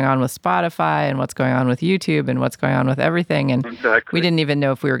 what's going on with Spotify and what's going on with YouTube and what's going on with everything. And Exactly. we didn't even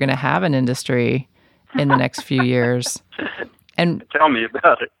know if we were going to have an industry in the next few years. And Tell me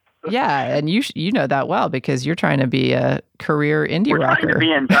about it. yeah, and you know that well because you're trying to be a career indie We're rocker. trying to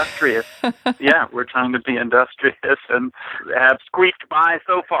be industrious. Yeah, we're trying to be industrious and have squeaked by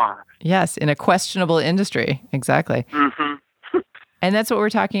so far. Yes, in a questionable industry. Exactly. Mm-hmm. And that's what we're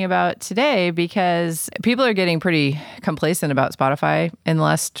talking about today because people are getting pretty complacent about Spotify in the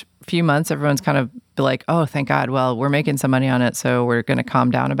last few months. Everyone's kind of like, oh, thank God. Well, we're making some money on it, so we're going to calm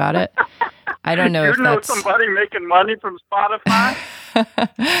down about it. I don't know if You know that's... somebody making money from Spotify?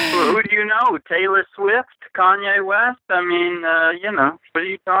 Who do you know? Taylor Swift? Kanye West? I mean, you know, what are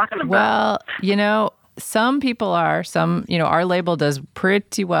you talking about? Well, you know, some people are. Some, you know, our label does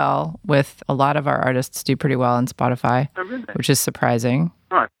pretty well with a lot of our artists do pretty well on Spotify, Oh, really? which is surprising.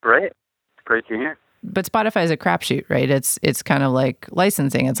 Oh, great. It's great to hear. But Spotify is a crapshoot, right? It's kind of like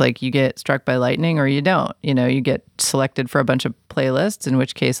licensing. It's like you get struck by lightning or you don't. You know, you get selected for a bunch of playlists, in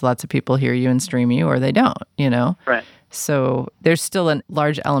which case lots of people hear you and stream you, or they don't, you know? Right. So there's still a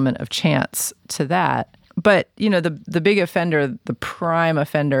large element of chance to that. But, you know, the big offender, the prime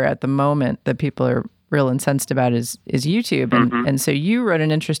offender at the moment that people are real incensed about is YouTube. And so you wrote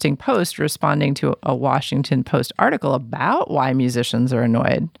an interesting post responding to a Washington Post article about why musicians are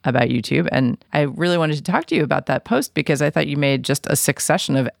annoyed about YouTube. And I really wanted to talk to you about that post because I thought you made just a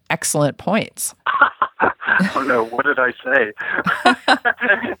succession of excellent points. Oh, no. What did I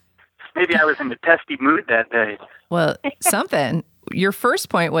say? Maybe I was in a testy mood that day. Well, something. your first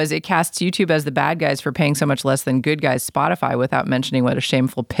point was it casts YouTube as the bad guys for paying so much less than good guys Spotify without mentioning what a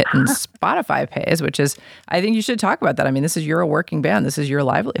shameful pittance Spotify pays, which is, I think you should talk about that. I mean, you're a working band. This is your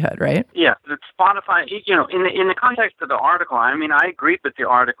livelihood, right? Yeah, Spotify, in the context of the article, I mean, I agreed with the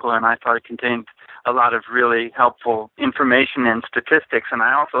article and I thought it contained a lot of really helpful information and statistics. And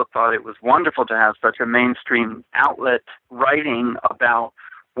I also thought it was wonderful to have such a mainstream outlet writing about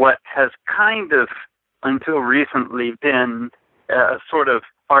what has kind of, until recently, been a sort of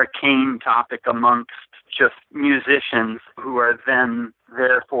arcane topic amongst just musicians who are then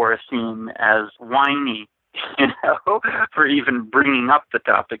therefore seen as whiny, for even bringing up the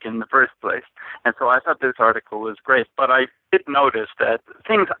topic in the first place. And so I thought this article was great. But I did notice that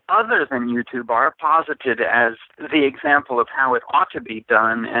things other than YouTube are posited as the example of how it ought to be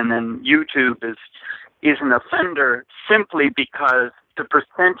done, and then YouTube is an offender simply because the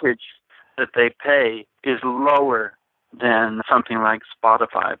percentage that they pay is lower than something like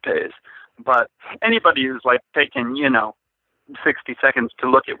Spotify pays. But anybody who's taken, 60 seconds to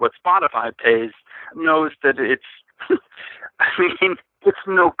look at what Spotify pays knows that it's, it's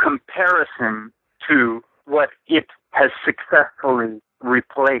no comparison to what it has successfully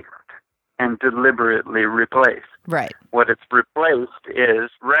replaced and deliberately replaced. Right. What it's replaced is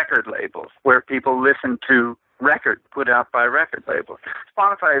record labels, where people listen to records put out by record labels.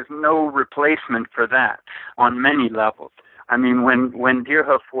 Spotify is no replacement for that on many levels. I mean, when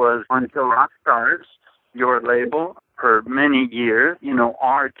Deerhoof was on Kill Rock Stars, your label, for many years,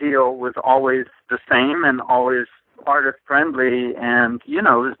 our deal was always the same and always artist-friendly, and, it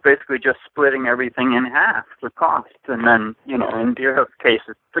was basically just splitting everything in half, the costs. And then, in Deerhoof's case,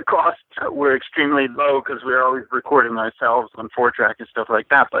 the costs were extremely low because we were always recording ourselves on 4-track and stuff like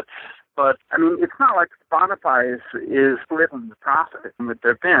that. But I mean, it's not like Spotify is splitting the profit with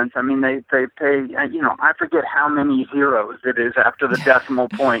their bands. I mean, they pay, I forget how many zeros it is after the decimal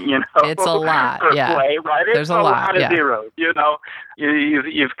point, It's a lot, per yeah. play, right? There's a lot of yeah. zeros,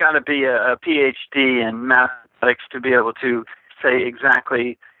 You've got to be a PhD in mathematics to be able to say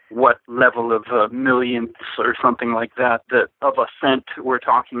exactly what level of millionths or something like that of a cent we're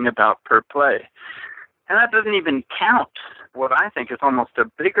talking about per play. And that doesn't even count what I think is almost a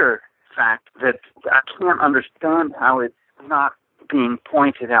bigger fact that I can't understand how it's not being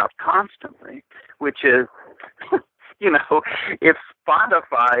pointed out constantly, which is, if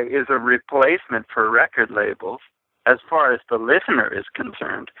Spotify is a replacement for record labels, as far as the listener is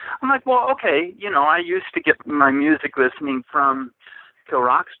concerned, I'm like, well, okay, I used to get my music listening from Kill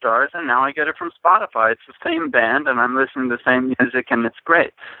Rock Stars, and now I get it from Spotify. It's the same band, and I'm listening to the same music, and it's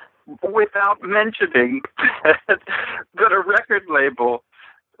great. Without mentioning that a record label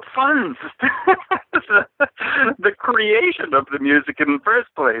funds the creation of the music in the first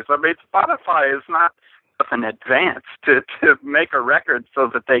place. I mean, Spotify is not an advance to make a record so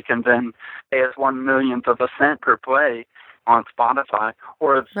that they can then pay us 1/1,000,000th of a cent per play on Spotify,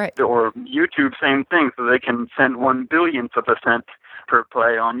 or YouTube, same thing, so they can send 1/1,000,000th of a cent per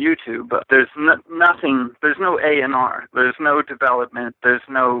play on YouTube. But there's nothing, there's no A&R, there's no development, there's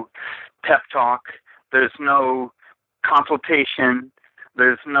no pep talk, there's no consultation,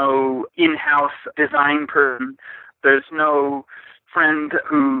 there's no in-house design person, there's no friend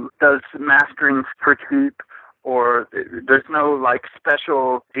who does mastering for cheap, or there's no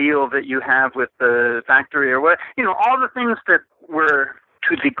special deal that you have with the factory or what, all the things that were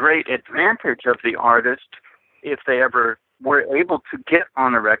to the great advantage of the artist if they ever were able to get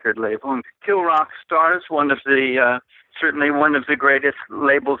on a record label. And Kill Rock Stars, certainly one of the greatest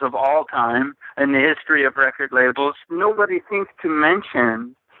labels of all time in the history of record labels. Nobody seems to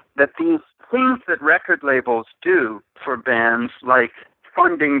mention that these things that record labels do for bands, like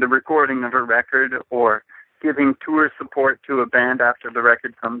funding the recording of a record, or giving tour support to a band after the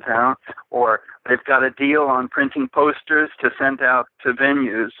record comes out, or they've got a deal on printing posters to send out to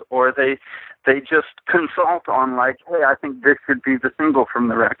venues, or they just consult on hey, I think this should be the single from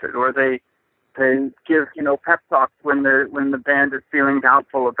the record, or they give pep talks when the band is feeling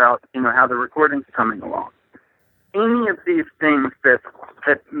doubtful about how the recording's coming along. Any of these things that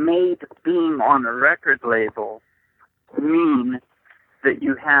made being on a record label mean that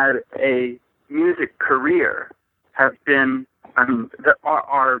you had a music career have been, that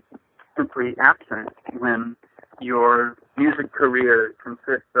are simply absent when your music career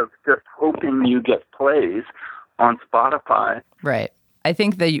consists of just hoping you get plays on Spotify. Right. I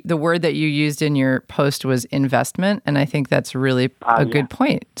think the word that you used in your post was investment, and I think that's really a good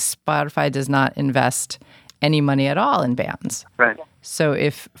point. Spotify does not invest any money at all in bands. Right. So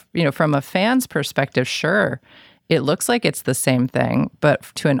if, from a fan's perspective, sure, it looks like it's the same thing, but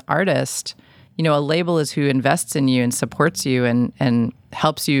to an artist, a label is who invests in you and supports you and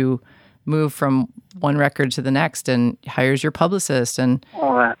helps you move from one record to the next and hires your publicist and,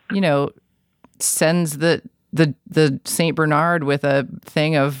 All that. sends the Saint Bernard with a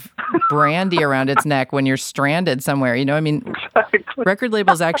thing of brandy around its neck when you're stranded somewhere. Exactly. Record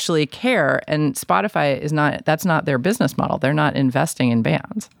labels actually care, and Spotify that's not their business model. They're not investing in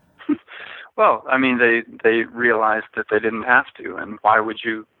bands. Well, they realized that they didn't have to, and why would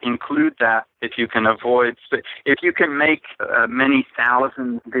you include that if you can make many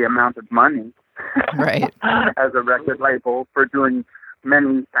thousands the amount of money, right, as a record label for doing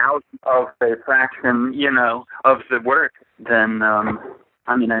many thousands of a fraction, of the work, then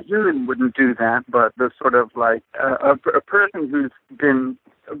a human wouldn't do that, but the sort of like a person who's been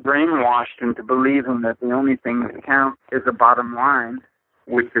brainwashed into believing that the only thing that counts is the bottom line,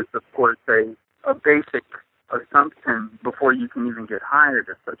 which is, of course, a basic assumption before you can even get hired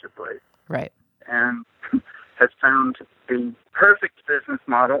at such a place. Right. And has found the perfect business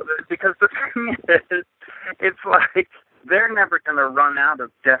model, because the thing is, it's like they're never going to run out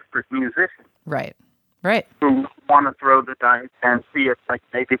of desperate musicians. Right. Who want to throw the dice and see if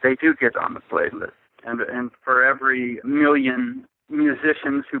maybe they do get on the playlist. And for every million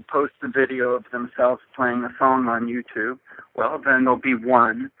musicians who post a video of themselves playing a song on YouTube, well, then there'll be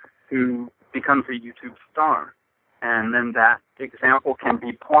one who becomes a YouTube star. And then that example can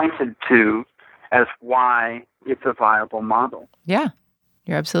be pointed to as why it's a viable model. Yeah,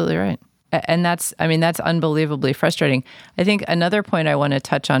 you're absolutely right. And that's unbelievably frustrating. I think another point I want to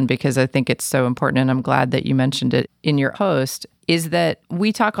touch on, because I think it's so important, and I'm glad that you mentioned it in your post, is that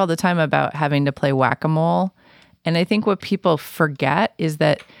we talk all the time about having to play whack-a-mole. And I think what people forget is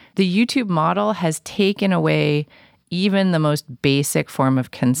that the YouTube model has taken away even the most basic form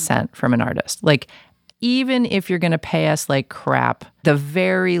of consent from an artist. Like, even if you're going to pay us like crap, the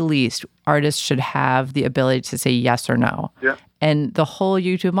very least, artists should have the ability to say yes or no. Yeah. And the whole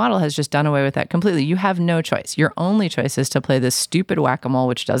YouTube model has just done away with that completely. You have no choice. Your only choice is to play this stupid whack-a-mole,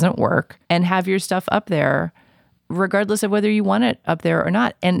 which doesn't work, and have your stuff up there, regardless of whether you want it up there or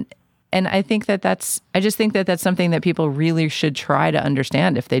not. And I think I just think that that's something that people really should try to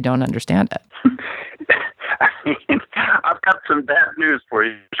understand if they don't understand it. I've got some bad news for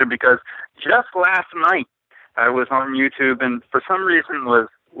you, because just last night I was on YouTube and for some reason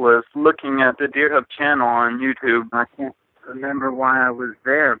was looking at the Deerhoof channel on YouTube. I can't remember why I was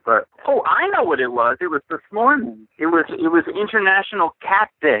there, but I know what it was. It was this morning. It was International Cat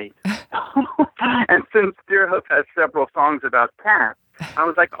Day, and since Deerhoof has several songs about cats, I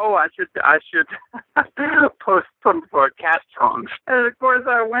was like, I should post some for cat songs. And of course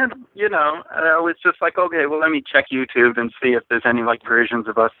I went, I was just like, okay, well, let me check YouTube and see if there's any versions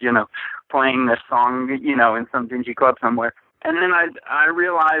of us, playing this song, in some dingy club somewhere. And then I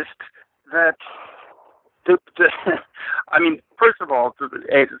realized that first of all,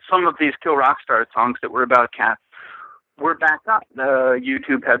 some of these Kill Rock Star songs that were about cats were back up.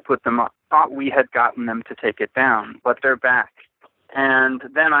 YouTube had put them up. Thought we had gotten them to take it down, but they're back. And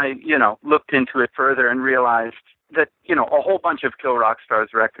then I, looked into it further and realized that, a whole bunch of Kill Rock Star's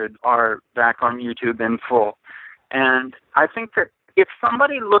records are back on YouTube in full. And I think that if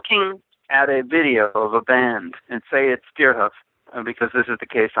somebody looking at a video of a band, and say it's Deerhoof, because this is the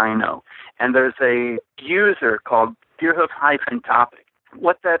case I know, and there's a user called Deerhoof-topic,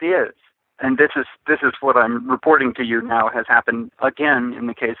 what that is, and this is what I'm reporting to you now, has happened again in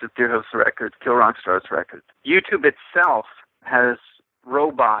the case of Deerhoof's records, Kill Rock Star's records. YouTube itself has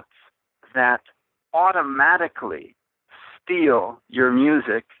robots that automatically steal your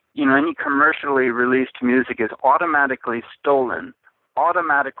music. Any commercially released music is automatically stolen,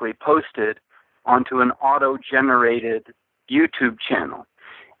 automatically posted onto an auto-generated YouTube channel.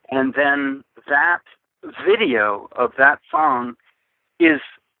 And then that video of that song is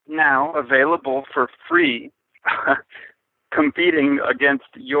now available for free, competing against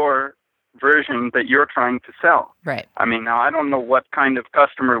your version that you're trying to sell. Right. Now I don't know what kind of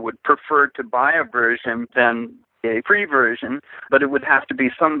customer would prefer to buy a version than a free version, but it would have to be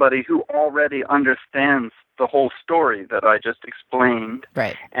somebody who already understands the whole story that I just explained,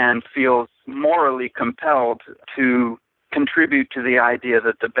 right, and feels morally compelled to contribute to the idea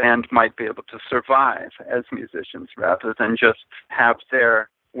that the band might be able to survive as musicians rather than just have their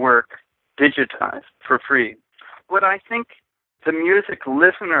work digitized for free. What I think the music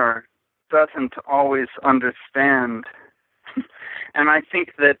listener doesn't always understand, and I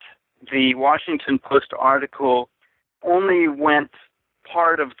think that the Washington Post article only went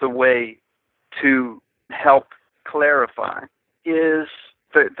part of the way to help clarify, is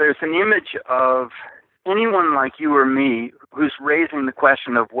that there's an image of anyone like you or me who's raising the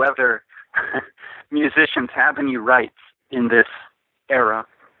question of whether musicians have any rights in this era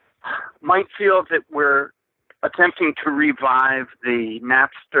might feel that we're attempting to revive the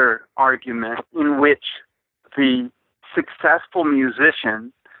Napster argument in which the successful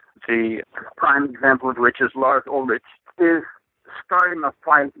musician, the prime example of which is Lars Ulrich, is starting a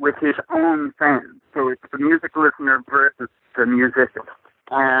fight with his own fans. So it's the music listener versus the musician.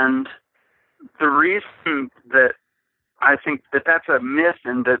 And the reason that I think that that's a myth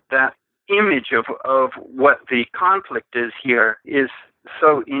and that image of what the conflict is here is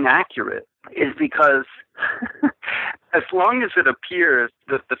so inaccurate is because as long as it appears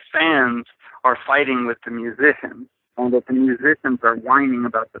that the fans are fighting with the musicians and that the musicians are whining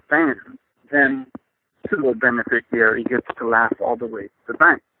about the fans, then the actual beneficiary gets to laugh all the way to the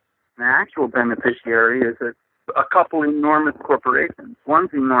bank. The actual beneficiary is a couple enormous corporations.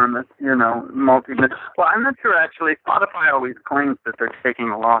 One's enormous, multi-million. Well, I'm not sure actually. Spotify always claims that they're taking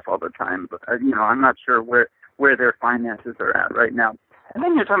a loss all the time, but I'm not sure where their finances are at right now. And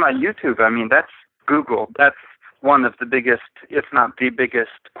then you're talking about YouTube. I mean, that's Google. That's one of the biggest, if not the biggest,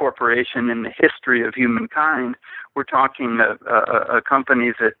 corporation in the history of humankind. We're talking a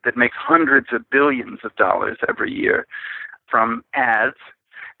company that makes hundreds of billions of dollars every year from ads,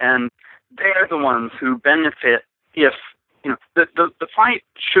 and they're the ones who benefit if, the fight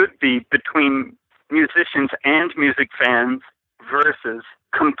should be between musicians and music fans versus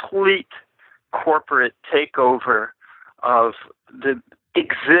complete corporate takeover of the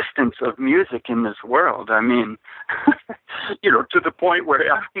existence of music in this world. I mean, to the point where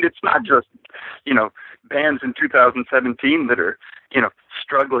it's not just, bands in 2017 that are,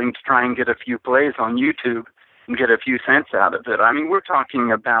 struggling to try and get a few plays on YouTube and get a few cents out of it. I mean, we're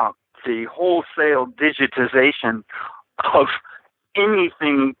talking about the wholesale digitization of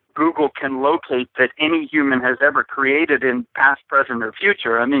anything Google can locate that any human has ever created in past, present, or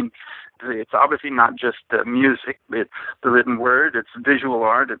future. I mean, it's obviously not just music, it's the written word, it's visual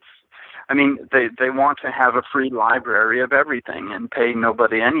art, they want to have a free library of everything and pay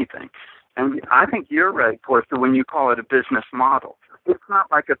nobody anything. And I think you're right, Portia, when you call it a business model. It's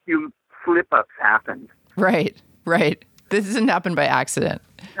not like a few slip-ups happened. Right. This doesn't happen by accident.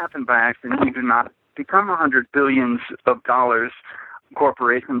 It happened by accident. You do not become $100 billion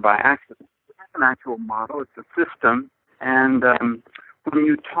corporation by accident. It's an actual model. It's a system. And when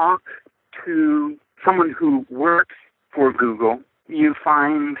you talk to someone who works for Google, you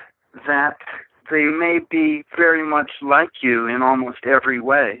find that they may be very much like you in almost every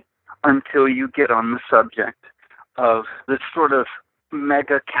way until you get on the subject of this sort of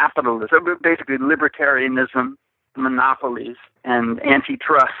mega capitalism, basically libertarianism, monopolies, and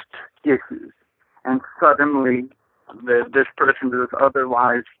antitrust issues. And suddenly, this person who is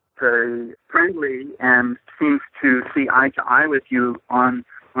otherwise very friendly and seems to see eye to eye with you on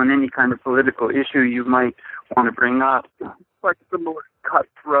any kind of political issue you might want to bring up, like the more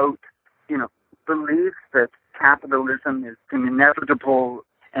cutthroat, believes that capitalism is an inevitable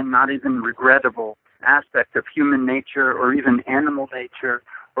and not even regrettable aspect of human nature or even animal nature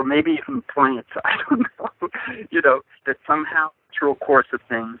or maybe even plants. I don't know. That somehow natural course of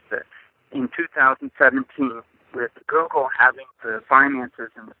things that in 2017, with Google having the finances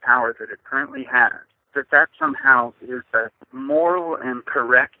and the power that it currently has, that somehow is a moral and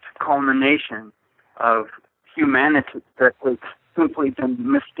correct culmination of humanity that has simply been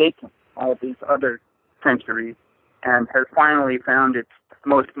mistaken all these other centuries and has finally found its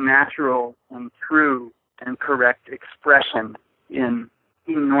most natural and true and correct expression in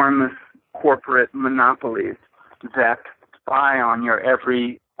enormous corporate monopolies that spy on your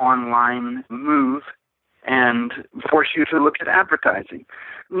every online move and force you to look at advertising.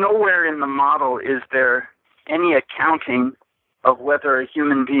 Nowhere in the model is there any accounting of whether a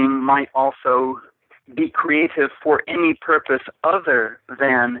human being might also be creative for any purpose other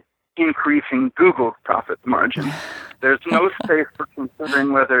than increasing Google's profit margin. There's no space for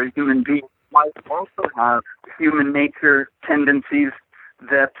considering whether a human being might also have human nature tendencies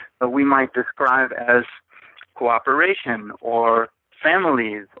that we might describe as cooperation or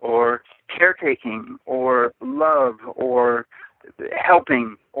families or caretaking or love or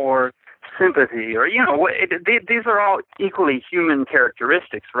helping or sympathy or, these are all equally human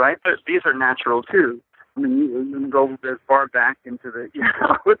characteristics, right? But these are natural too. I mean, you can go as far back into the,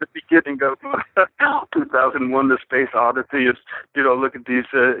 at the beginning, go 2001, The Space Odyssey, is, look at these,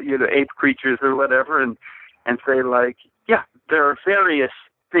 ape creatures or whatever, and say like, yeah, there are various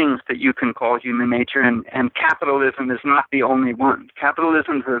things that you can call human nature, and capitalism is not the only one.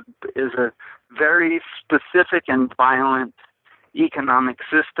 Capitalism is a very specific and violent economic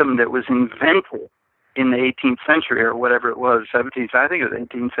system that was invented in the 18th century or whatever it was, 17th, I think it was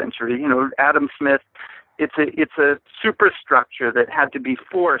 18th century. You know, Adam Smith, it's a superstructure that had to be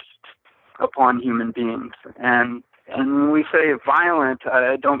forced upon human beings. And when we say violent,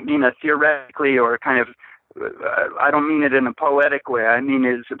 I don't mean it theoretically or kind of, I don't mean it in a poetic way. I mean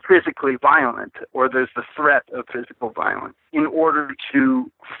it's physically violent, or there's the threat of physical violence in order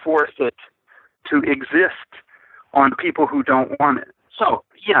to force it to exist on people who don't want it. So,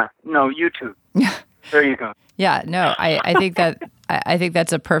 yeah, no, YouTube. There you go. Yeah, no, I think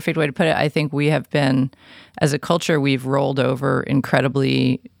that's a perfect way to put it. I think we have been, as a culture, we've rolled over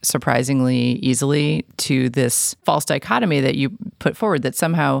incredibly, surprisingly easily to this false dichotomy that you put forward, that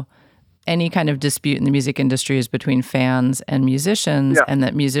somehow any kind of dispute in the music industry is between fans and musicians, and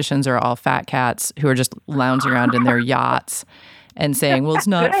that musicians are all fat cats who are just lounging around in their yachts and saying, well, it's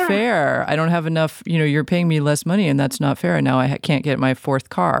not fair. I don't have enough, you're paying me less money and that's not fair. And now I can't get my fourth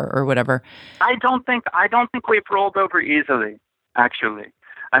car or whatever. I don't think we've rolled over easily, actually.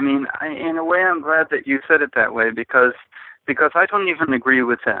 I mean, in a way, I'm glad that you said it that way because I don't even agree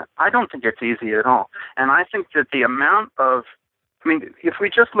with that. I don't think it's easy at all. And I think that the amount of, if we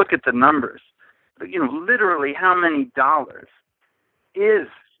just look at the numbers, literally how many dollars is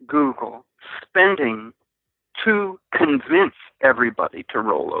Google spending to convince everybody to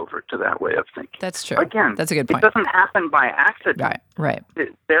roll over to that way of thinking? That's true. Again, that's a good point. It doesn't happen by accident. Right.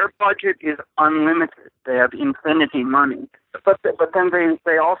 Their budget is unlimited. They have infinity money. But then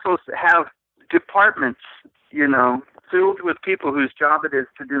they also have departments, filled with people whose job it is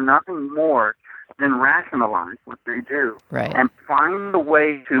to do nothing more than rationalize what they do. Right. And find the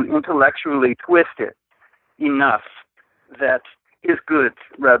way to intellectually twist it enough that is good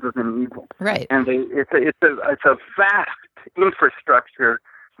rather than evil. Right. And it's a vast infrastructure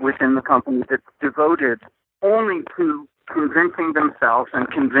within the company that's devoted only to convincing themselves and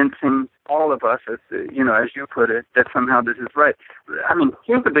convincing all of us, as you put it, that somehow this is right. I mean,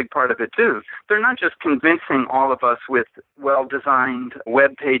 here's a big part of it too. They're not just convincing all of us with well-designed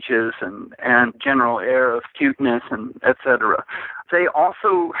web pages and general air of cuteness and etc. They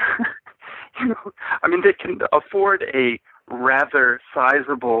also, they can afford a rather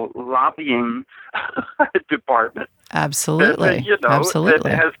sizable lobbying department. Absolutely.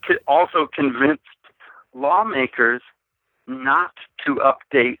 That has also convinced lawmakers not to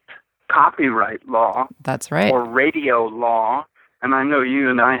update copyright law. That's right. Or radio law. And I know you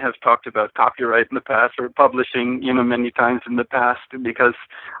and I have talked about copyright in the past, or publishing, many times in the past, because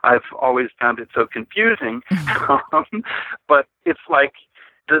I've always found it so confusing. But it's like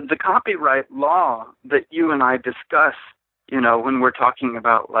the copyright law that you and I discuss, when we're talking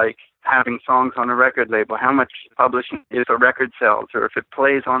about like having songs on a record label, how much publishing is a record sells, or if it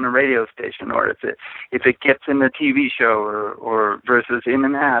plays on a radio station, or if it gets in a TV show, or versus in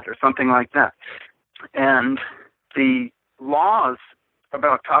an ad or something like that. And the laws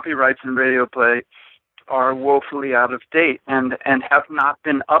about copyrights in radio play are woefully out of date and have not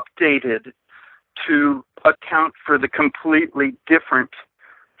been updated to account for the completely different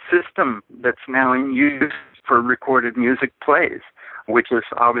system that's now in use for recorded music plays, which is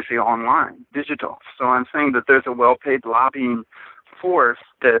obviously online, digital. So I'm saying that there's a well-paid lobbying force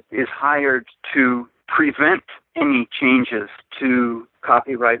that is hired to prevent any changes to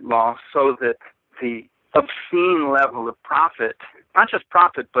copyright law so that the obscene level of profit, not just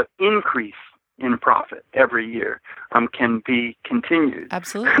profit, but increase in profit every year, can be continued.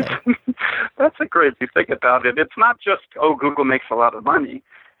 Absolutely. That's a crazy thing about it. It's not just, Google makes a lot of money.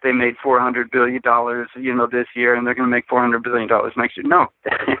 They made $400 billion, this year, and they're going to make $400 billion next year. No,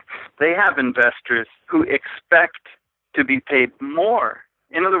 they have investors who expect to be paid more.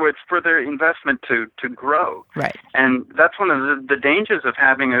 In other words, for their investment to grow. Right. And that's one of the dangers of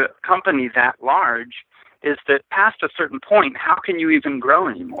having a company that large, is that past a certain point, how can you even grow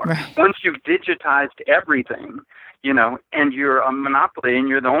anymore? Right. Once you've digitized everything, and you're a monopoly and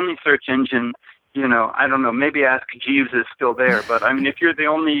you're the only search engine, I don't know, maybe Ask Jeeves is still there, but if you're the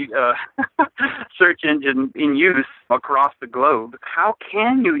only search engine in use across the globe, how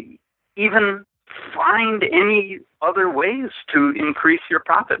can you even find any other ways to increase your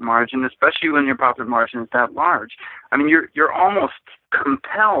profit margin, especially when your profit margin is that large? You're almost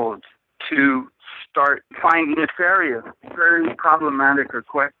compelled to start finding nefarious, very problematic or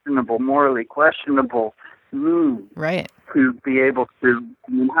questionable, morally questionable means. Right. To be able to,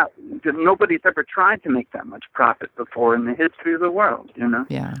 nobody's ever tried to make that much profit before in the history of the world,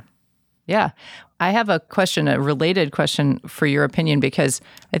 Yeah. I have a related question for your opinion, because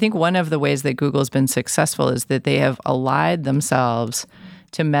I think one of the ways that Google's been successful is that they have allied themselves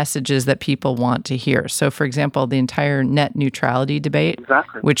to messages that people want to hear. So, for example, the entire net neutrality debate,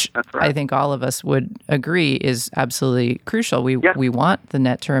 which I think all of us would agree is absolutely crucial. We want the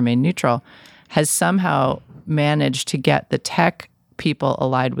net to remain neutral, has somehow managed to get the tech people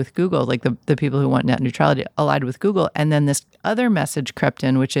allied with Google, like the people who want net neutrality allied with Google. And then this other message crept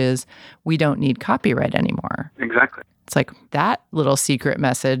in, which is we don't need copyright anymore. Exactly. It's like that little secret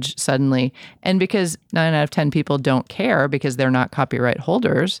message suddenly. And because 9 out of 10 people don't care because they're not copyright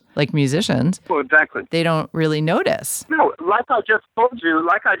holders, like musicians, well, exactly, they don't really notice. No, like I just told you,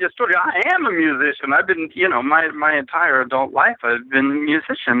 I am a musician. I've been, my entire adult life, I've been a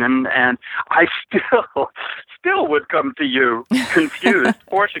musician, and I still would come to you confused.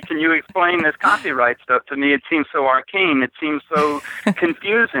 Portia, can you explain this copyright stuff to me? It seems so arcane. It seems so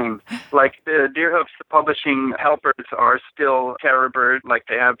confusing. Like the Deerhoof's publishing helpers are still terror bird like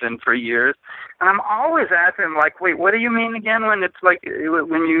they have been for years. And I'm always asking, like, wait, what do you mean again when it's like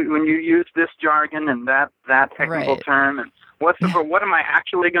when you use this jargon and that technical term, and what am I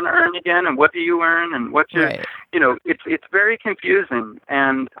actually going to earn again, and what do you earn, and what's your it's very confusing.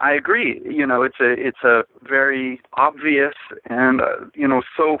 And I agree, it's a very obvious and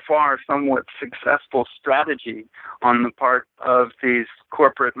so far somewhat successful strategy on the part of these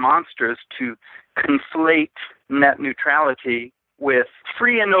corporate monsters to conflate net neutrality with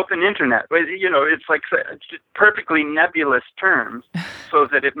free and open internet. It's like perfectly nebulous terms so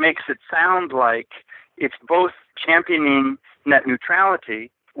that it makes it sound like it's both championing net neutrality,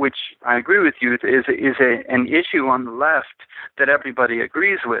 which I agree with you is an issue on the left that everybody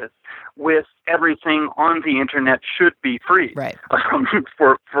agrees with everything on the internet should be free, right?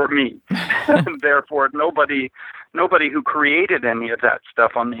 For me. Therefore, nobody who created any of that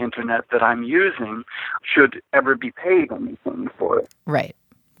stuff on the internet that I'm using should ever be paid anything for it. Right.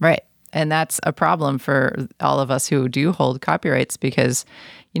 And that's a problem for all of us who do hold copyrights because,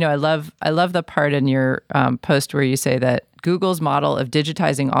 I love the part in your post where you say that Google's model of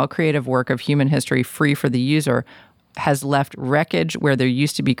digitizing all creative work of human history free for the user has left wreckage where there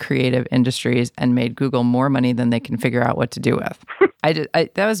used to be creative industries and made Google more money than they can figure out what to do with.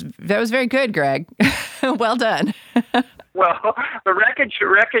 That was very good, Greg. Well done. Well, the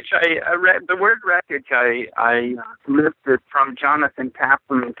word wreckage I lifted from Jonathan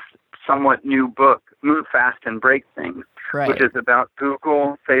Kaplan's somewhat new book, Move Fast and Break Things, which is about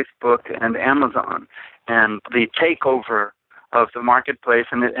Google, Facebook, and Amazon and the takeover of the marketplace,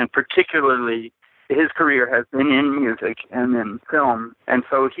 and particularly his career has been in music and in film, and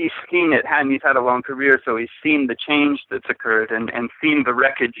so he's seen it, and he's had a long career, so he's seen the change that's occurred and seen the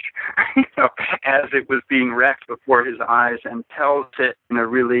wreckage as it was being wrecked before his eyes, and tells it in a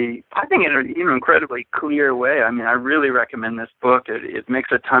really, I think in an incredibly clear way. I mean, I really recommend this book. It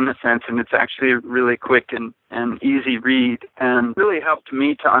makes a ton of sense, and it's actually a really quick and easy read, and really helped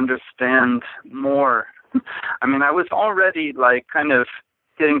me to understand more. I mean, I was already kind of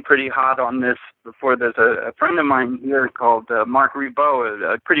getting pretty hot on this before. There's a friend of mine here called Mark Ribot,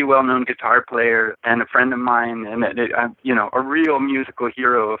 a pretty well-known guitar player and a friend of mine, and a real musical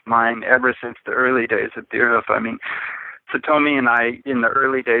hero of mine ever since the early days of Deerhoof. I mean, Satomi and I, in the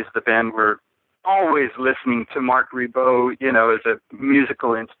early days of the band, were always listening to Mark Ribot, as a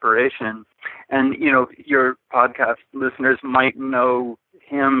musical inspiration. And, your podcast listeners might know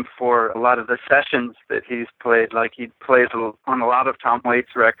him for a lot of the sessions that he's played. Like he plays on a lot of Tom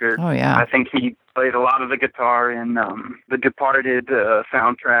Waits records. Oh, yeah. I think he played a lot of the guitar in The Departed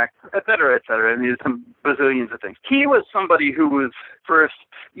soundtrack, et cetera, et cetera. I mean, some bazillions of things. He was somebody who was first,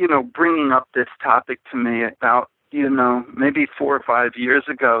 bringing up this topic to me about, maybe 4 or 5 years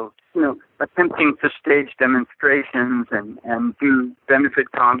ago, attempting to stage demonstrations and do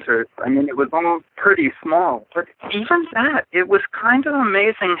benefit concerts. I mean, it was all pretty small. But even that, it was kind of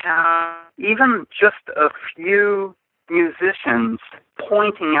amazing how even just a few musicians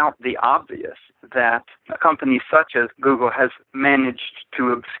pointing out the obvious that a company such as Google has managed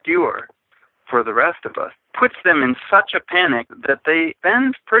to obscure for the rest of us puts them in such a panic that they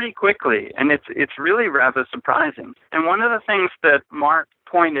bend pretty quickly, and it's really rather surprising. And one of the things that Mark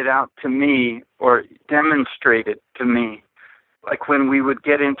pointed out to me, or demonstrated to me, like when we would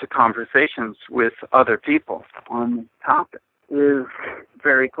get into conversations with other people on the topic, is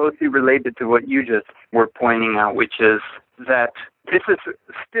very closely related to what you just were pointing out, which is that this is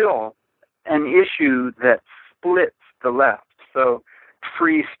still an issue that splits the left. So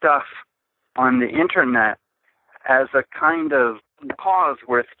free stuff on the internet as a kind of cause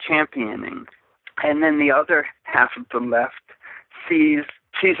worth championing. And then the other half of the left sees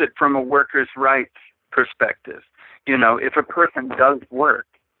it from a workers' rights perspective. If a person does work,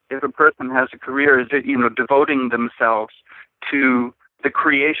 if a person has a career, devoting themselves to the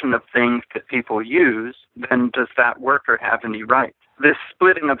creation of things that people use, then does that worker have any rights? This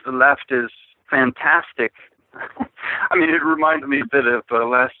splitting of the left is fantastic. I mean, it reminded me a bit of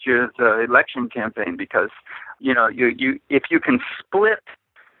last year's election campaign because, you if you can split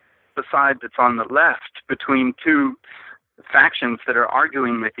the side that's on the left between two factions that are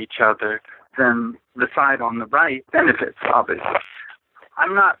arguing with each other, then the side on the right benefits, obviously.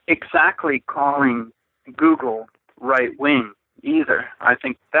 I'm not exactly calling Google right-wing either. I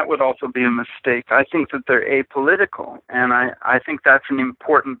think that would also be a mistake. I think that they're apolitical, and I think that's an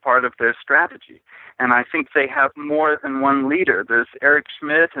important part of their strategy. And I think they have more than one leader. There's Eric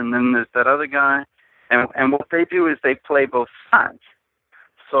Schmidt, and then there's that other guy. And what they do is they play both sides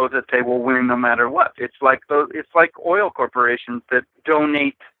so that they will win no matter what. It's like oil corporations that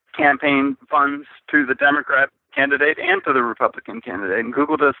donate campaign funds to the Democrat candidate and to the Republican candidate, and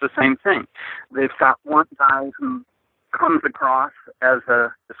Google does the same thing. They've got one guy who comes across as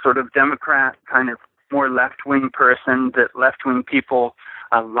a sort of Democrat, kind of more left-wing person that left-wing people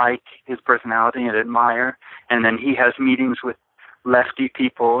like his personality and admire, and then he has meetings with lefty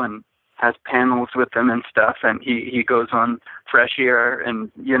people and has panels with them and stuff, and he goes on Fresh Air and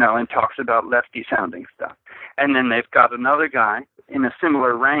and talks about lefty sounding stuff. And then they've got another guy in a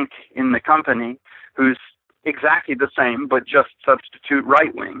similar rank in the company who's exactly the same, but just substitute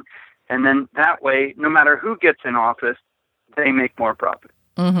right wing. And then that way, no matter who gets in office, they make more profit.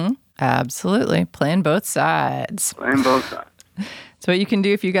 Mm-hmm. Absolutely. Playing both sides. Playing both sides. That's what you can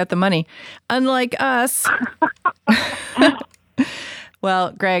do if you got the money. Unlike us.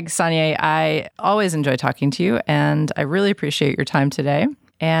 Well, Greg, Saunier, I always enjoy talking to you, and I really appreciate your time today.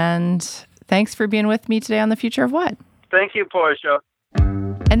 And thanks for being with me today on The Future of What? Thank you, Portia.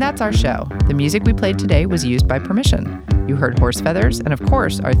 And that's our show. The music we played today was used by permission. You heard Horse Feathers, and of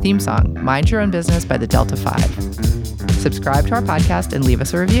course, our theme song, Mind Your Own Business by the Delta 5. Subscribe to our podcast and leave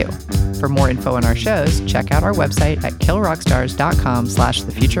us a review. For more info on our shows, check out our website at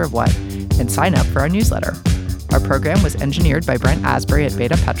killrockstars.com/thefutureofwhat and sign up for our newsletter. Our program was engineered by Brent Asbury at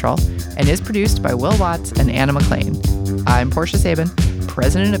Beta Petrol and is produced by Will Watts and Anna McLean. I'm Portia Sabin,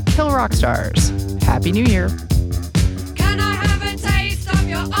 president of Kill Rock Stars. Happy New Year. Can I have a taste of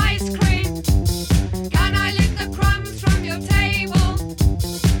your ice cream? Can I lick the crumbs from your table?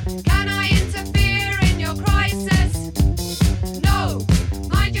 Can I interfere in your crisis? No,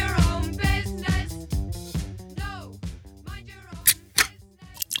 mind your own business. No, mind your own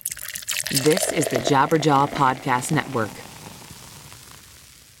business. This is the Jabberjaw Podcast Network.